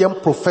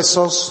intelligent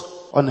professors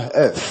on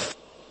earth.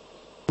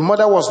 The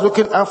mother was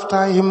looking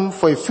after him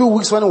for a few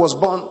weeks when he was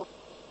born.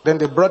 Then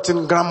they brought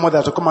in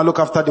grandmother to come and look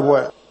after the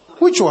boy,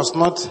 which was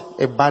not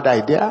a bad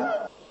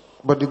idea.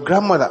 But the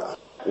grandmother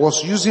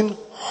was using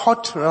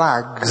hot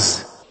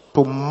rags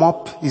to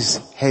mop his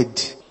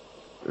head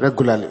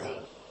regularly,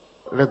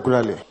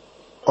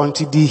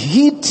 until the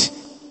heat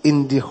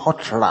in the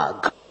hot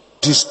rag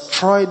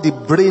destroyed the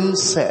brain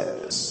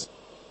cells,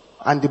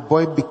 and the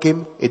boy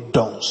became a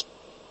dunce.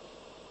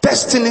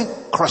 Destiny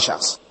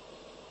crushers.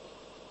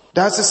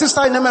 There's a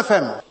sister in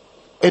MFM,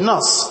 a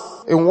nurse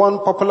in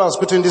one popular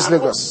hospital in this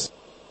Lagos.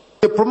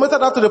 They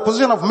promoted her to the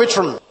position of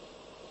matron.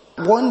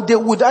 One day,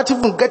 without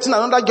even getting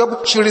another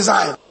job, she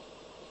resigned.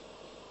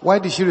 Why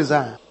did she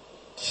resign?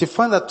 She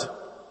found that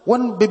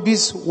when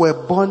babies were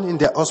born in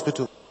their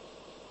hospital,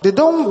 they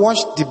don't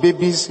wash the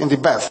babies in the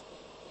bath.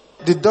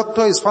 The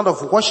doctor is fond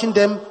of washing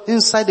them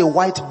inside a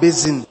white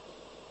basin.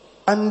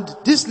 And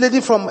this lady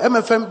from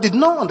MFM did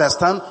not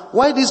understand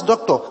why this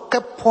doctor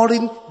kept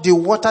pouring the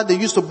water they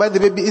used to buy the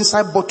baby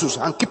inside bottles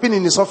and keeping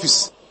in his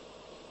office.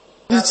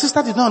 The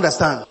sister did not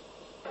understand.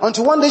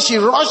 Until one day she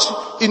rushed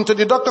into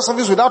the doctor's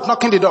office without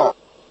knocking the door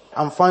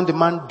and found the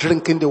man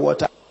drinking the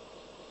water.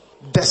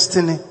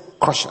 Destiny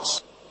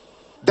crushers.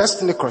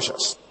 Destiny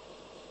crushers.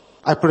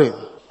 I pray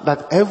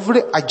that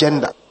every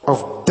agenda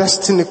of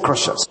destiny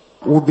crushers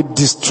will be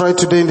destroyed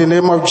today in the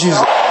name of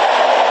Jesus.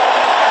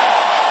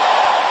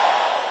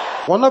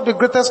 One of the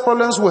greatest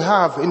problems we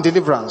have in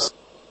deliverance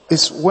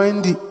is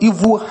when the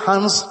evil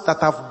hands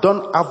that have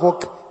done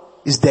havoc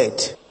is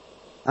dead.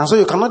 And so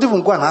you cannot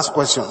even go and ask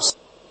questions.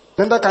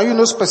 Then can you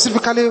know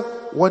specifically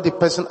what the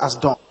person has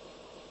done?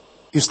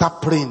 You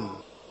start praying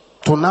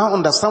to now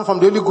understand from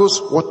the Holy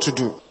Ghost what to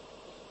do.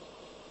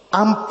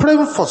 I'm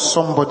praying for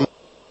somebody.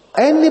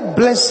 Any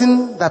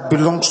blessing that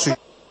belongs to you,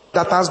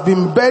 that has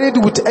been buried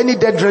with any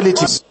dead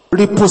relatives,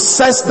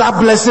 repossess that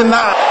blessing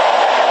now.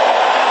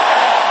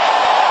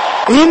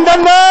 In the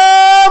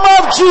name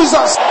of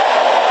Jesus.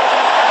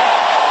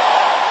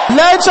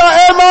 Let your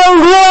amen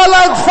roar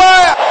like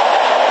fire.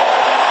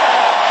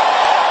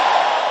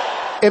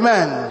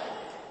 Amen.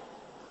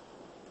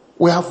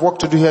 We have work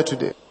to do here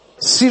today.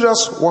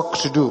 Serious work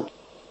to do.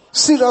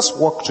 Serious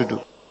work to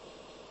do.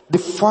 The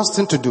first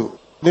thing to do,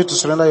 you need to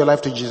surrender your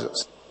life to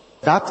Jesus.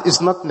 That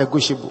is not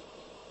negotiable.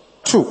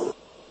 2,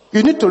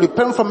 you need to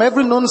repent from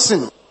every known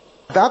sin.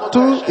 That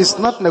too is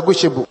not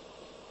negotiable.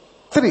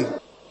 3,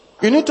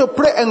 you need to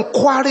pray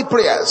inquiry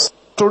prayers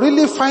to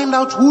really find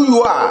out who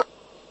you are.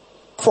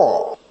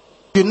 4,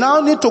 you now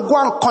need to go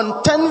and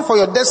contend for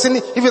your destiny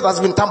if it has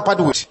been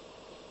tampered with.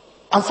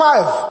 And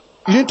 5,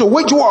 you need to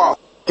wage war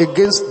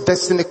against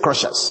destiny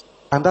crushers.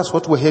 And that's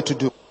what we're here to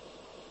do.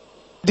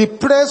 The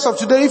prayers of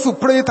today, if you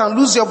pray it and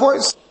lose your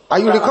voice,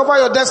 and you recover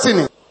your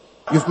destiny,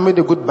 you've made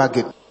a good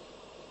bargain.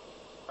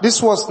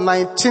 This was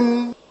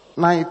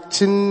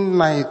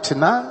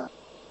 1999.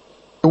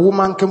 A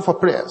woman came for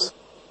prayers.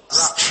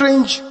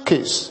 Strange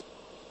case.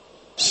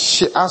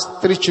 She has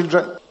 3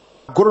 children,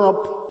 grown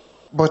up,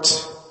 but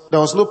there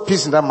was no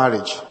peace in that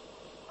marriage.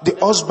 The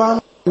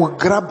husband would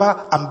grab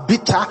her and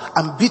beat her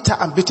and beat her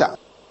and beat her.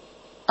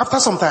 After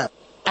some time,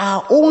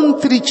 our own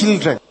 3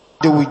 children,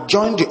 they will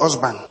join the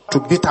husband to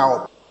beat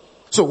her up.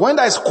 So when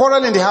there is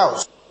quarrel in the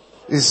house,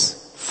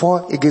 it's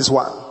 4 against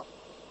 1.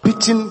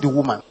 Beating the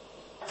woman.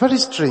 Very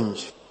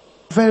strange.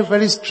 Very,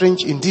 very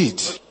strange indeed.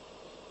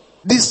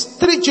 These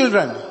 3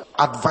 children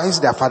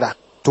advised their father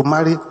to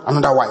marry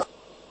another wife.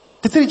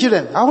 The 3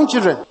 children, our own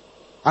children.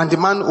 And the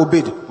man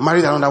obeyed,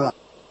 married another one.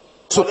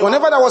 So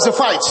whenever there was a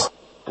fight,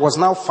 it was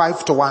now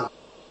 5-1.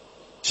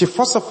 She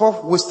first of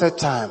all wasted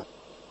time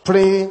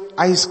praying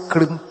ice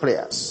cream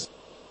prayers.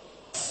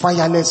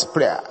 Fireless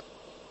prayer.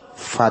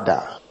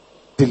 Father,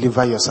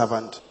 deliver your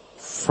servant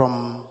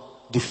from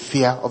the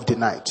fear of the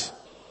night.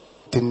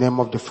 In the name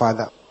of the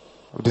Father,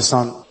 of the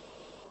Son,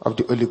 of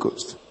the Holy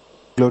Ghost.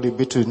 Glory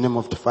be to the name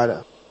of the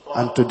Father,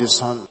 and to the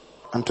Son,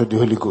 and to the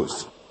Holy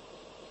Ghost.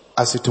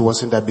 As it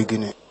was in the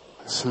beginning,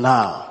 is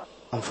now,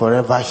 and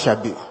forever shall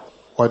be,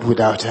 world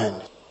without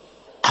end.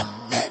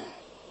 Amen.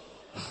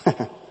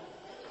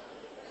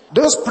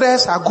 Those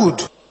prayers are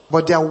good,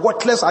 but they are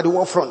worthless at the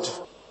war front.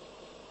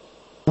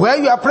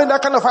 Where you are praying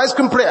that kind of ice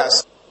cream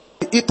prayers,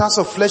 the eaters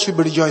of flesh will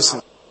be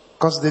rejoicing,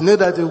 because they know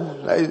that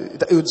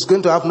it's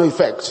going to have no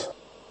effect.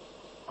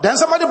 Then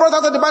somebody brought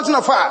her to the mountain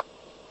of fire,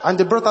 and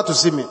they brought her to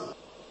see me.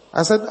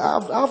 I said,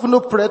 I have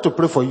no prayer to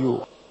pray for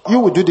you. You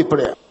will do the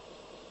prayer.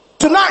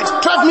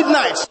 Tonight, 12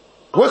 midnight,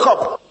 wake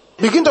up.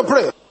 Begin to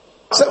pray.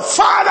 Say,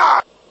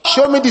 Father,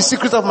 show me the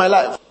secret of my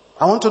life.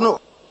 I want to know.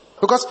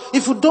 Because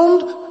if you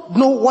don't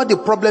know what the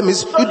problem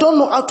is, you don't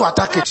know how to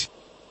attack it.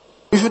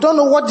 If you don't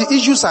know what the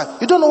issues are,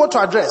 you don't know what to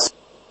address.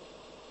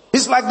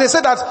 It's like they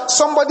say that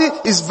somebody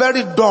is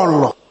very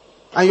dull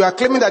and you are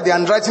claiming that the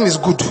handwriting is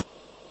good.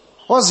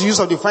 What's the use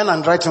of the fine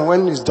handwriting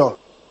when it's dull?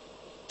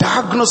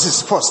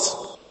 Diagnosis first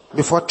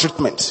before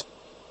treatment.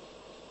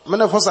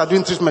 Many of us are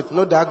doing treatment,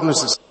 no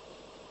diagnosis.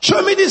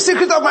 Show me the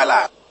secret of my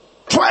life.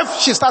 12,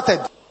 she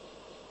started.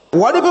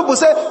 What do people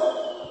say?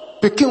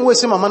 Peking way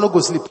say mama no go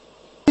sleep.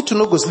 Need to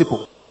no go sleep.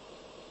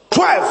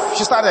 12,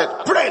 she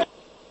started. Pray.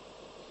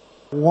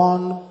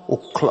 1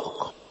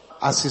 o'clock.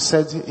 As he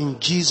said, in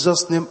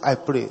Jesus' name I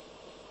pray.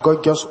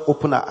 God just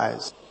opened her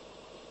eyes.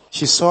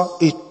 She saw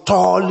a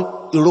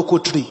tall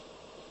Iroko tree.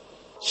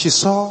 She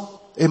saw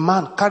a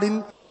man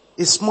carrying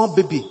a small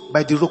baby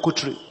by the Iroko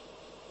tree.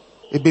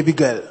 A baby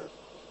girl.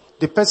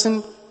 The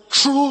person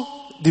threw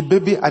the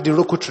baby at the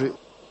Iroko tree.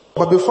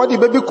 But before the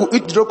baby could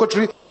eat the Iroko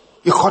tree,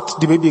 he caught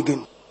the baby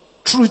again.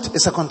 Threw it a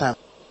second time.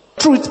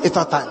 Threw it a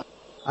third time.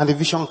 And the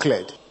vision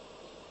cleared.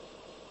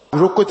 The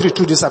Iroko tree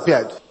too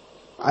disappeared.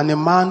 And a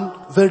man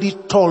very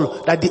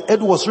tall, that the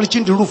head was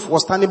reaching the roof,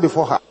 was standing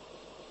before her.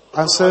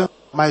 And said,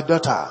 my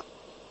daughter,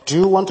 do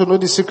you want to know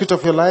the secret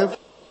of your life?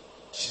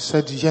 She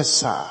said, yes,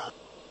 sir.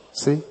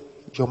 See,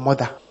 your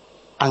mother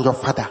and your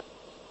father,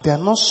 they are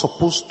not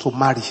supposed to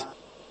marry.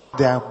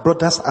 They are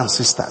brothers and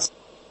sisters.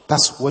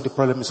 That's where the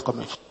problem is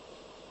coming.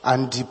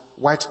 And the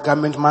white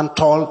garment man,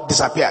 tall,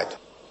 disappeared.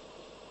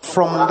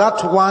 From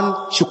that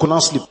one, she could not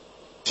sleep.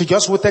 She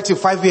just waited till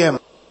 5 a.m.,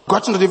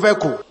 got into the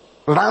vehicle,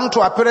 ran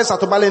to her parents at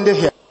Obalende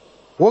here,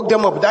 woke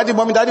them up. Daddy,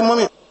 mommy,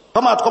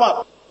 come out, come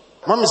out.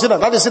 Mommy, sit down,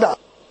 daddy, sit down.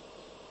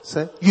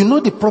 Say, you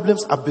know the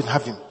problems I've been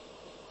having.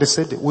 They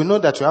said, we know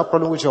that you have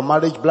problem with your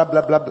marriage, blah,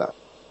 blah, blah, blah.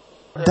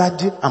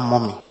 Daddy and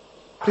mommy,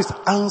 please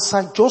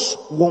answer just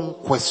one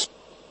question.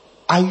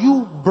 Are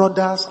you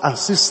brothers and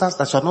sisters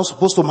that you are not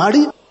supposed to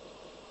marry?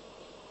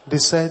 They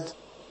said,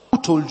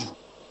 who told you?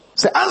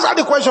 Say, answer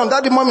the question,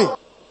 daddy, mommy.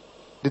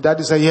 The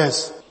daddy said,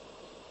 yes.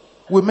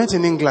 We met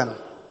in England.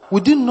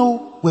 We didn't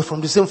know we're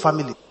from the same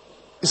family.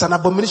 It's an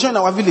abomination in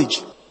our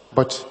village.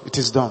 But it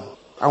is done.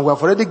 And we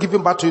have already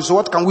given back to you, so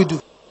what can we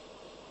do?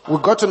 We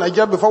got to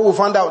Nigeria before we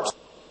found out.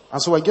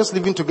 And so we're just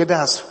living together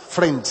as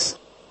friends.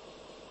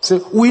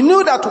 So we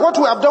knew that what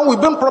we have done will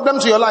bring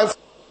problems to your life.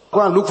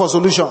 Go and look for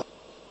solution.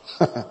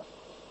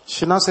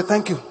 She now said,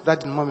 thank you,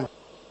 daddy and mommy.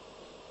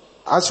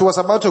 As she was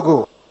about to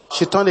go,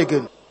 she turned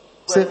again.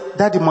 Said,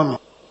 daddy, mommy,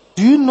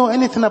 do you know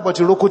anything about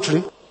the Iroko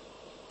tree?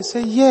 He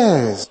said,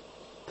 yes.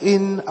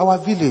 In our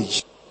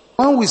village,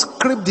 when we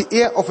scrape the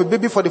ear of a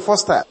baby for the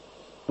first time,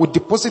 we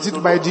deposit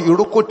it by the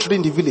Iroko tree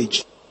in the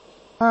village.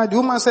 The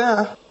woman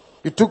said,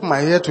 you took my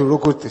hair to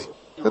Iroko tree.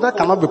 So that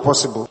cannot be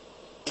possible.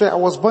 So I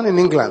was born in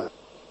England.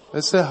 They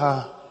said,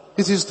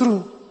 it is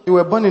true. You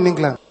were born in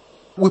England.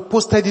 We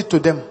posted it to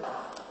them.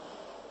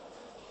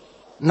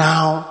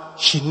 Now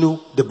she knew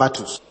the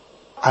battles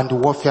and the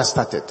warfare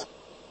started.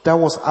 That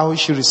was how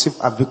she received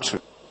a victory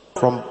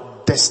from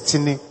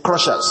Desstiny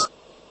crushers.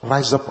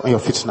 Rise up on your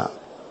feet now.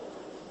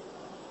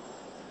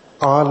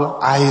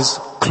 All eyes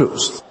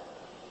closed.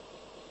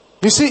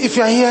 You see, if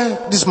you are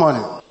here this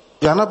morning,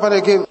 you are not born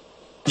again.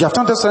 You have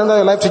time to surrender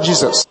your life to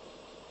Jesus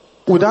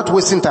without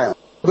wasting time.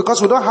 Because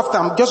we don't have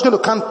time. I'm just going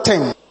to count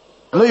 10.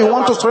 No, you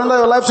want to surrender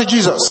your life to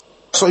Jesus.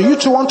 So you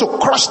too want to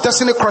crush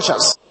Desstiny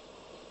crushers.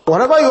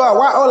 Wherever you are,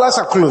 while all eyes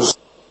are closed,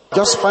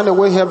 just find a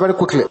way here very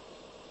quickly.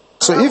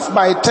 So if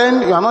by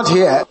 10 you are not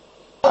here,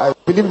 I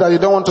believe that you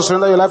don't want to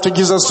surrender your life to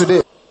Jesus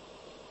today.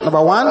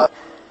 Number 1,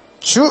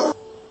 2,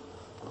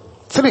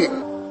 3,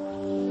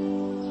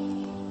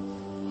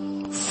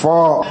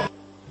 4,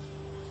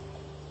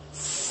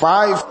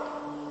 5,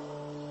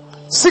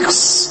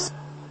 6,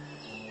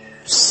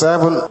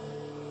 7.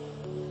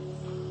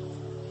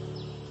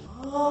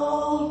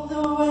 All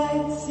the way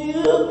to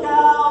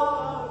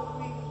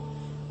Calvary,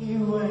 He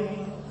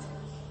went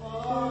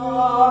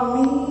for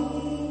me.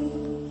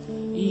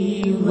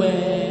 He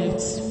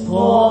wept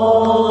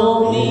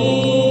for me.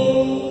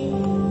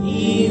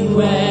 He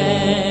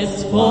wept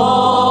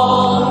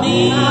for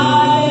me.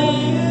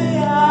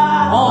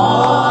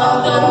 On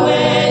the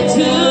way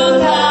to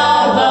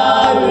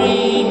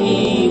Calvary,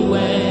 He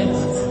wept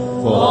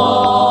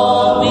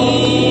for me.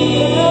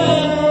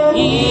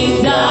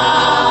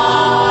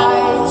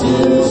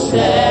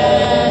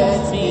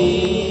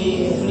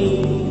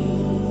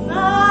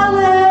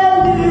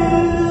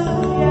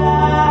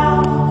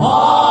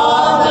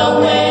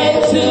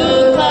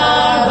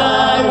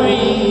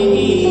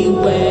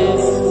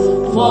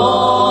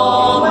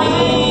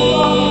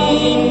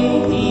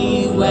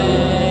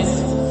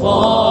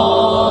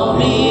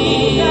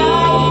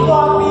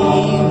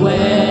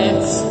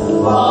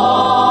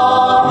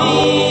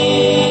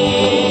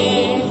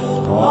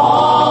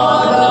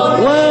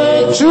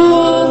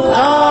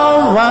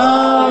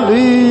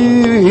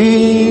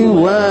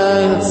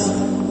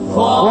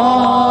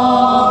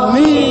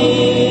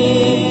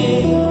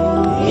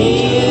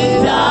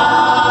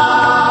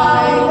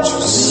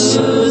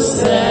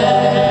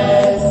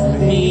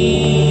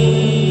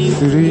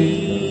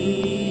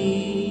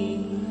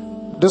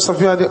 Those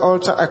of you at the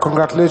altar, I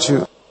congratulate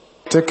you.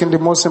 Taking the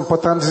most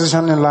important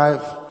decision in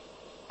life.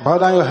 Bow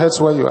down your heads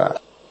where you are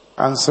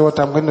and say what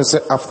I'm going to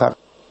say after.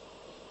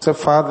 Say,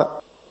 Father,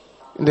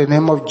 in the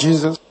name of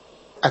Jesus,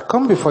 I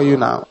come before you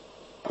now.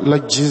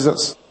 Lord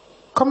Jesus,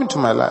 come into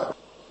my life.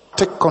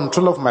 Take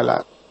control of my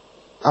life.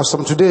 As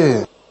from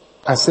today,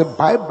 I say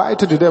bye-bye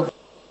to the devil.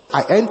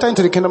 I enter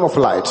into the kingdom of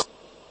light.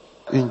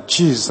 In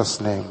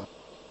Jesus' name,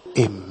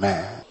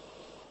 amen.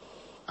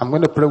 I'm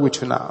going to pray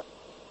with you now.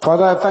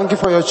 Father, I thank you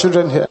for your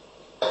children here.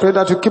 Pray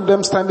that you keep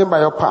them standing by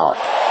your power.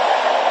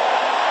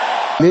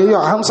 Lay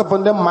your hands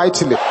upon them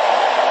mightily.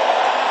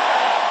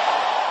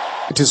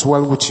 It is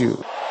well with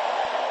you.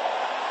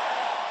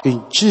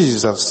 In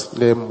Jesus'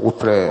 name we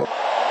pray.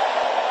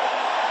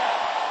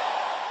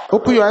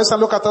 Open your eyes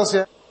and look at us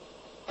here.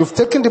 You've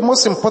taken the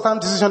most important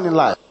decision in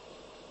life.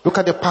 Look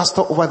at the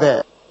pastor over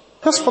there.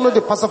 Just follow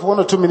the pastor for 1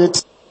 or 2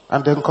 minutes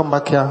and then come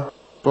back here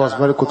to us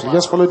very quickly.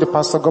 Just follow the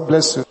pastor. God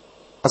bless you.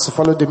 As you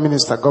follow the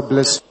minister, God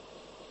bless you.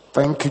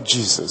 Thank you,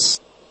 Jesus.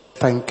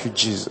 Thank you,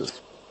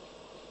 Jesus.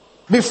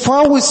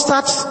 Before we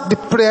start the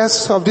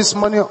prayers of this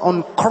morning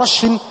on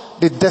crushing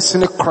the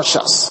destiny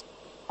crushers,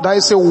 there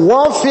is a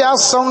warfare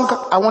song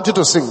I want you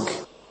to sing.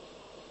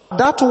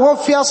 That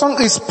warfare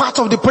song is part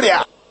of the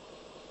prayer.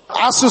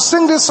 As you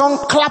sing this song,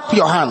 clap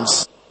your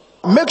hands.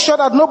 Make sure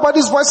that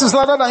nobody's voice is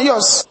louder than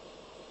yours.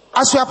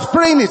 As you are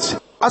praying it,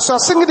 as you are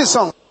singing this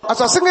song,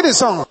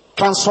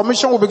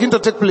 transformation will begin to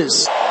take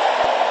place.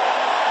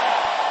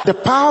 The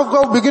power of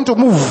God will begin to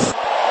move.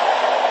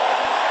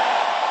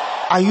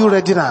 Are you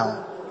ready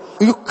now?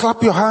 Will you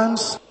clap your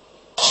hands?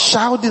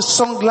 Shout this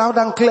song loud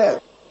and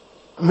clear.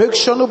 Make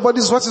sure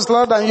nobody's voice is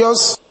louder than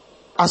yours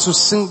as you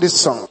sing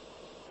this song.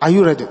 Are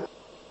you ready?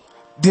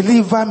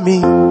 Deliver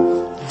me,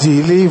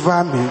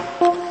 deliver me,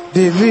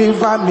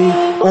 deliver me,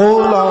 oh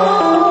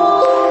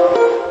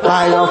Lord,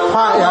 by your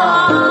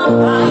fire,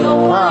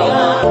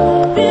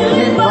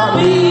 deliver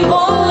me, oh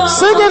Lord.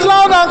 Sing it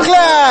loud and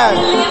clear.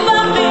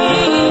 Deliver me,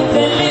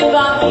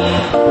 deliver me,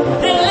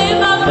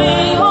 deliver me,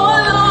 oh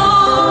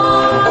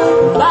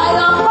Lord, by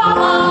your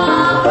power,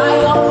 by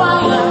your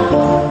fire,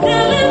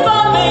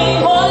 deliver me,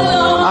 oh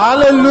Lord.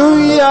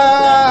 Hallelujah.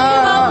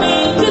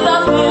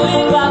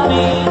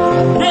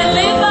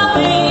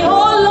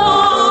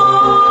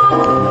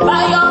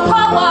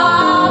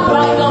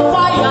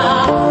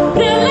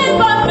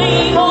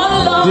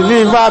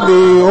 Deliver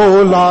me,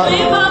 oh Lord.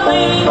 Deliver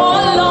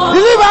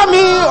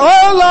me,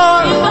 oh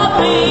Lord.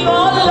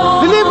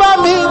 Deliver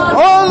me,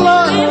 oh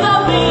Lord. Deliver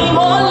me, oh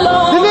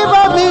Lord.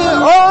 Deliver me,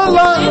 oh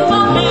Lord.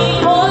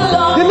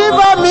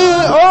 Deliver me,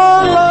 oh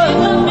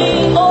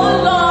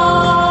Lord.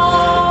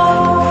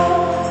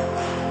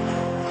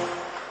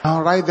 Now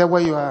right there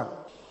where you are,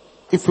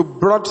 if you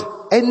brought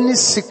any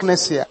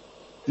sickness here,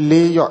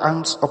 lay your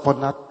hands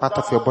upon that part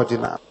of your body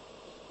now.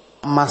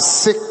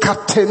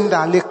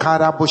 Masekatenda le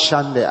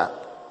karabushandea.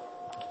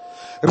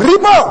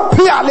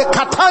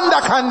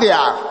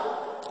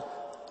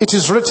 It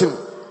is written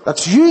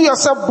that you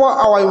yourself bore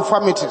our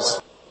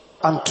infirmities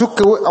and took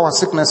away our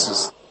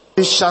sicknesses.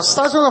 The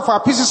chastisement of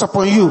our pieces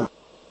upon you,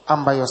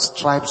 and by your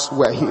stripes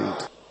were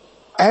healed.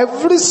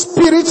 Every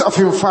spirit of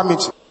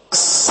infirmity,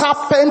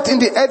 serpent in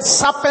the head,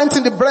 serpent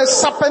in the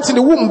breast, serpent in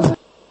the womb,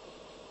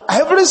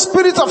 every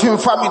spirit of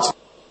infirmity,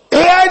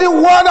 hear the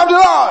word of the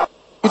Lord.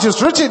 It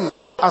is written,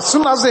 as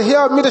soon as they hear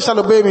of me, they shall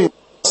obey me.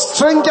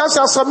 Strangers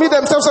shall submit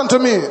themselves unto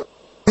me.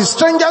 The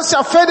strangers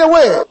shall fade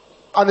away,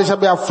 and they shall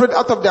be afraid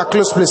out of their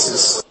close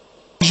places.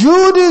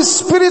 You, the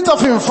spirit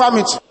of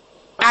infirmity,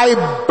 I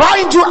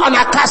bind you and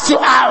I cast you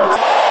out.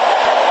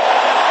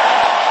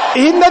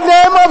 In the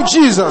name of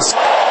Jesus.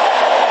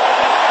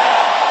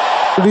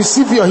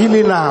 Receive your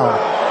healing now.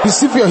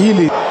 Receive your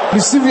healing.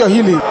 Receive your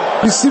healing.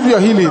 Receive your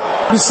healing.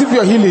 Receive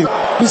your healing.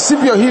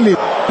 Receive your healing.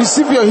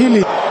 Receive your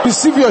healing.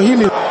 Receive your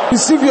healing.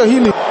 Receive your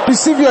healing.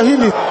 Receive your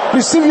healing.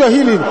 Receive your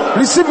healing.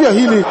 Receive your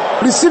healing.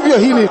 Receive your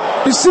healing.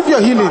 Receive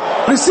your healing.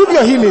 Receive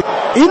your healing.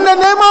 In the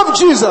name of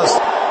Jesus.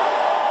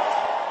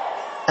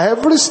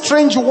 Every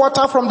strange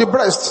water from the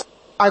breast,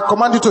 I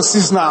command you to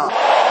cease now.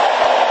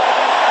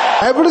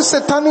 Every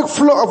satanic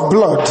flow of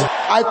blood,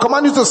 I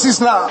command you to cease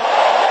now.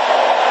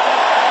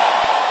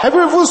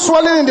 Every evil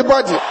swelling in the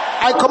body,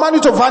 I command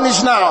you to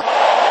vanish now.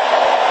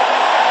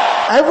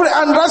 Every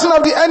unrising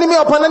of the enemy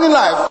upon any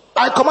life,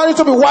 I command you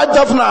to be wiped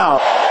off now.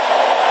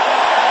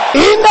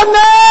 In the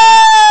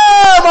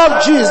name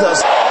of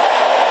Jesus.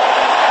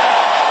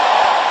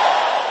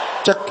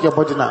 Check your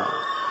body now.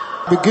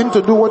 Begin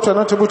to do what you're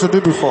not able to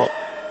do before.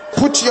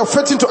 Put your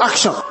faith into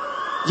action.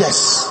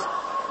 Yes.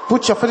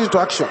 Put your faith into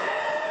action.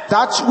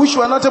 That which you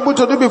were not able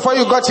to do before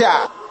you got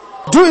here,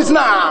 do it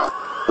now.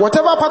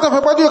 Whatever part of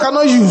your body you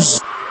cannot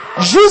use,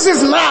 use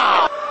it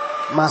now.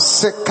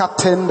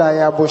 Masekatenda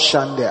ya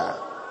boshandia.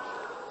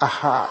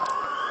 Aha.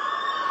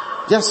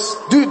 Yes,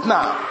 do it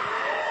now.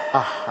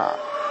 Aha.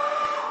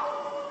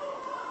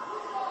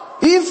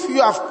 If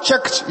you have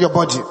checked your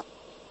body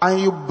and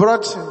you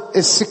brought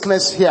a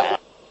sickness here,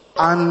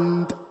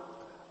 and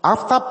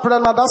after prayer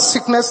that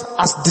sickness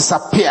has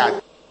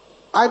disappeared,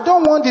 I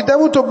don't want the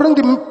devil to bring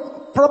the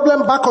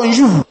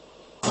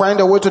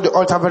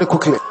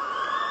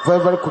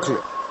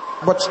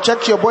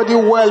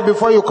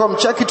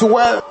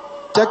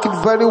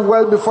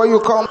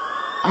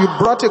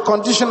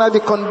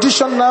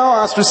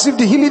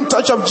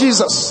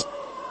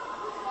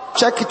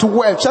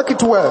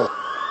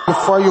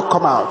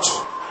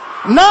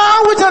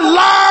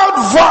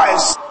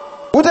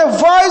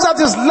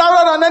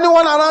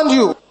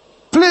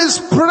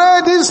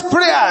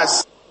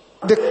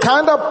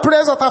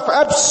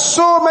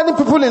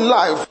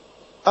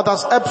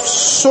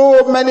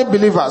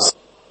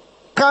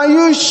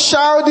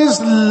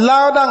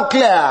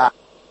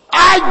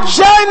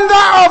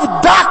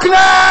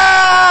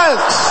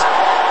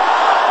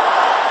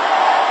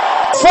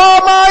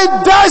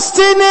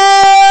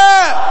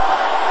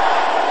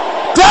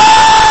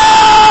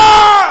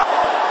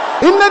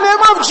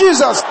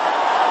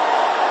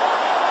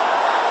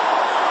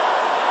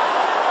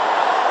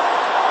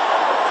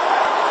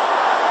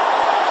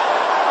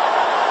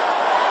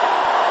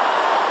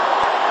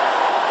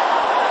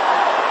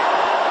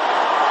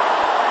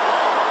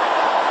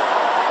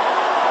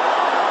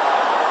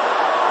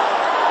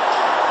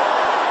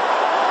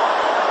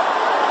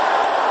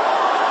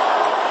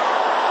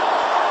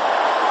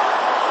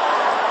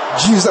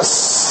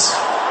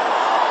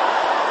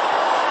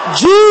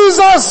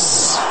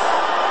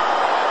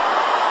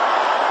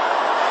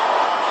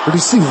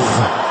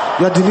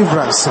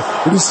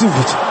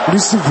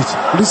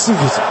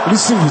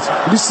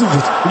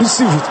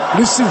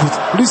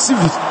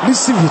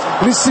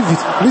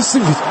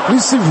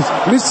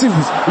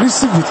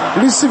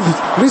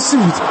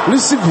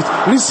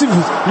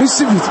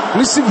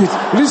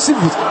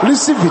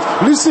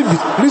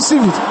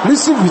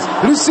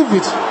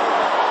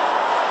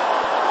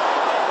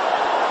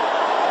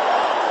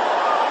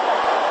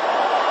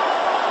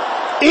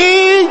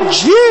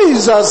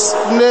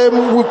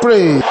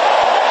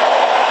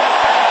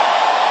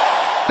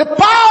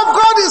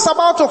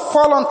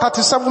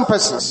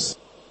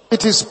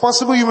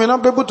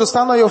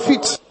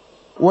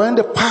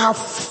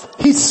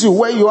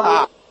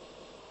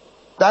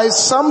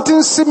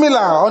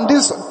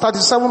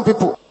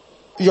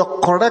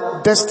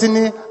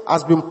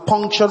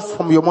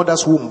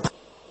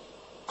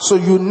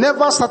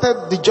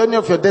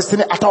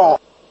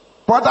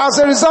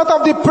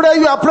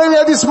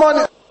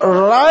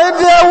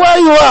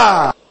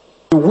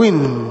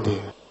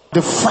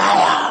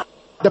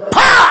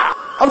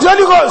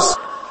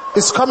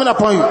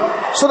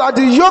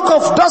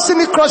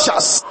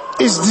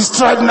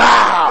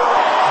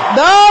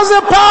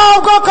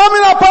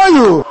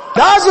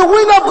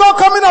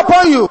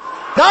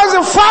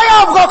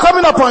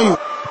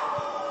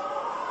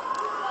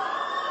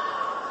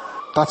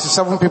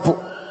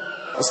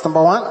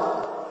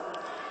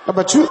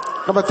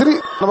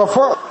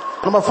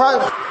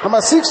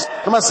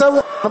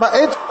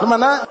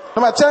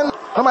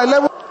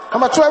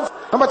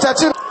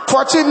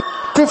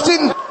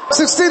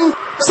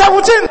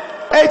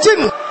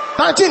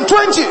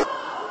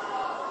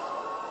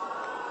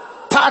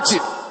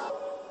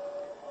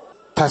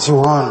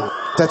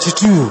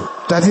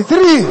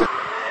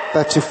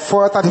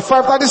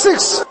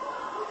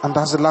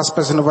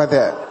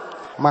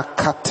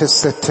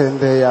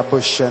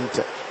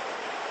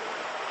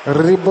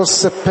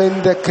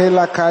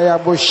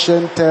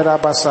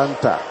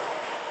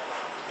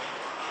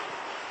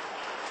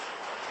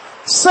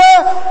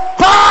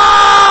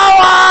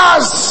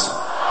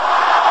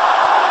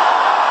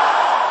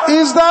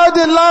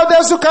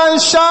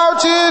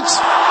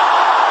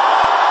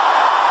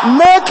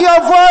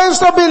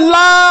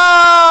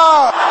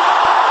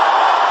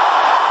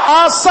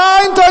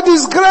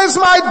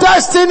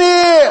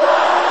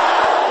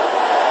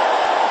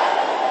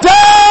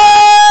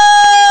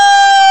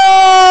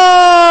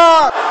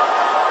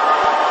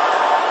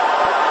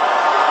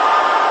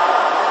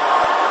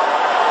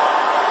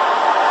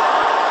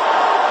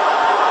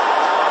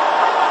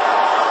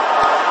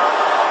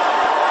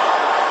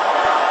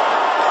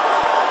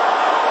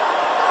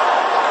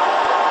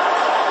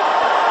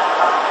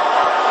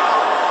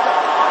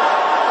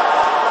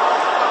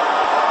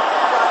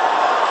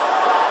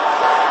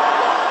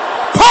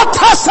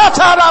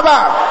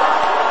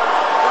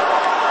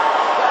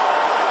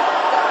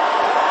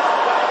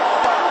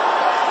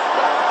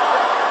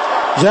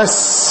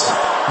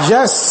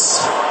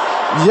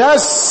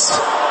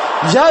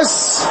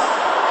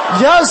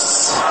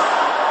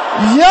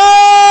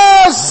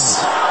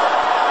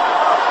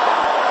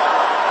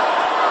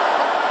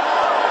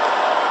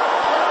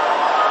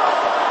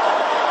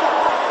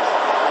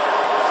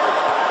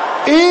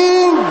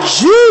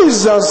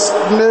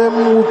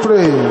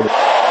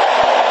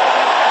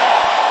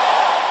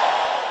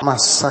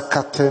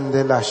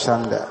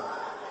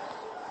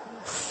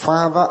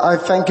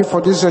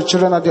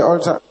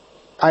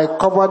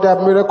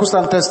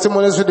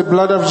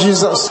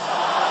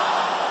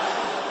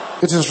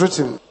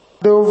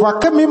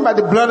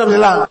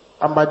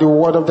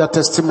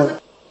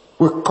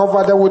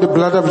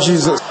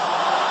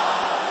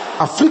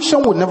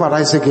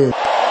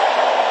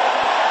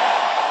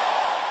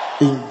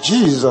In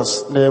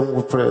Jesus' name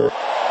we pray.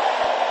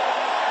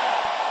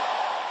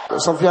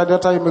 Sophia,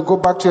 daughter, you may go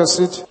back to your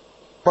seat.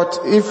 But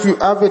if you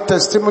have a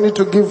testimony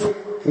to give,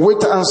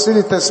 wait and see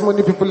the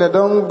testimony, people.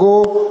 Don't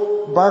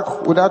go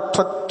back without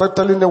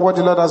telling them what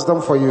the Lord has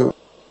done for you.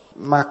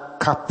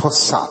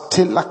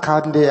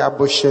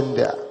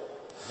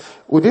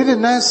 Within the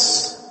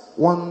next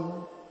 1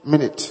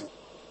 minute,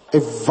 a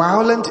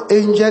violent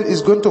angel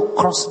is going to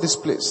cross this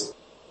place.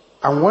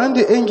 And when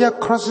the angel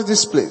crosses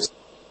this place,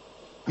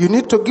 you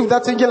need to give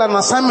that angel an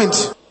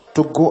assignment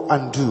to go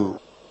and do.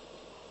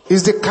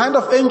 It's the kind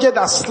of angel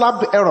that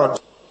slapped Herod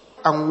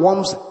and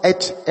worms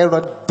ate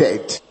Herod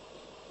dead.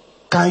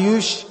 Can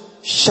you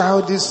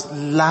shout this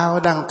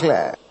loud and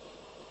clear?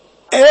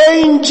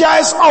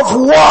 Angels of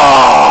war!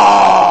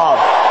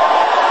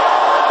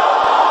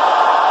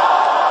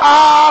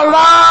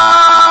 Arise!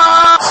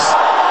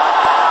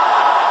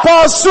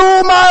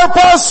 Pursue my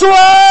pursuer!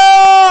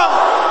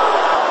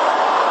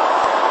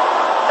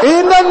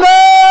 In the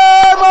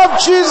name of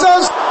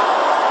Jesus!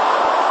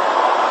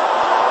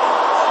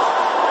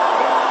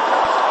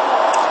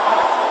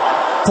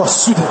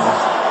 Pursue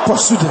them,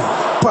 pursue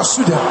them,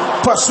 pursue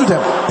them, pursue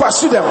them,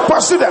 pursue them,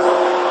 pursue them.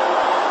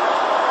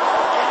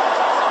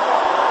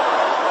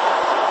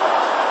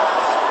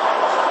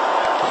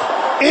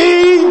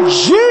 In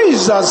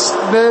Jesus'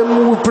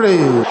 name we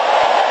pray.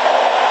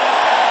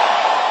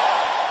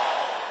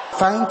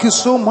 Thank you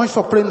so much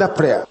for praying that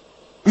prayer.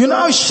 You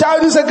now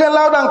shout this again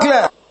loud and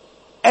clear.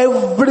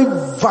 Every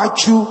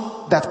virtue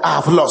that I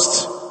have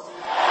lost,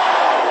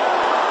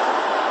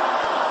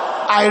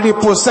 I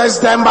repossess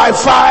them by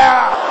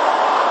fire.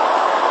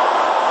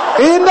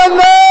 In the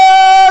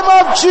name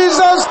of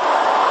Jesus.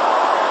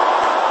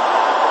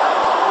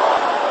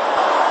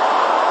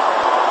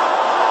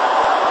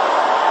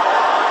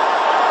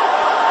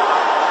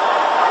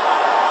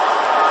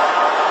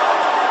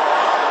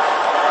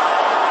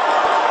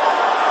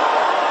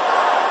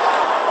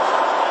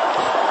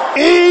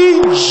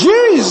 In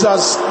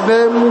Jesus'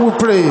 name we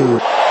pray.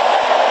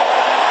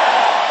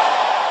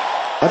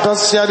 Let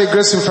us share the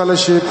grace in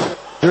fellowship.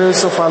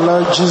 Grace of our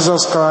Lord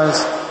Jesus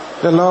Christ,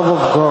 the love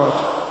of God,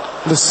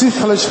 the sweet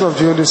fellowship of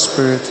the Holy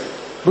Spirit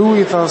be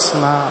with us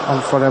now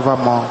and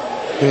forevermore.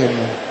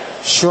 Amen.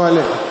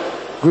 Surely,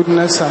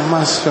 goodness and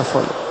mercy shall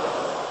follow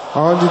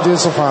all the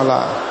days of our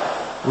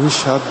life. We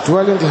shall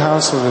dwell in the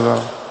house of the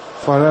Lord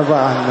forever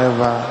and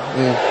ever.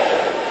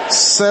 Amen.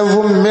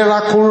 7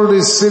 miracle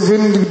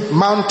receiving,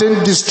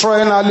 mountain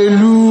destroying.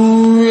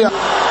 Hallelujah.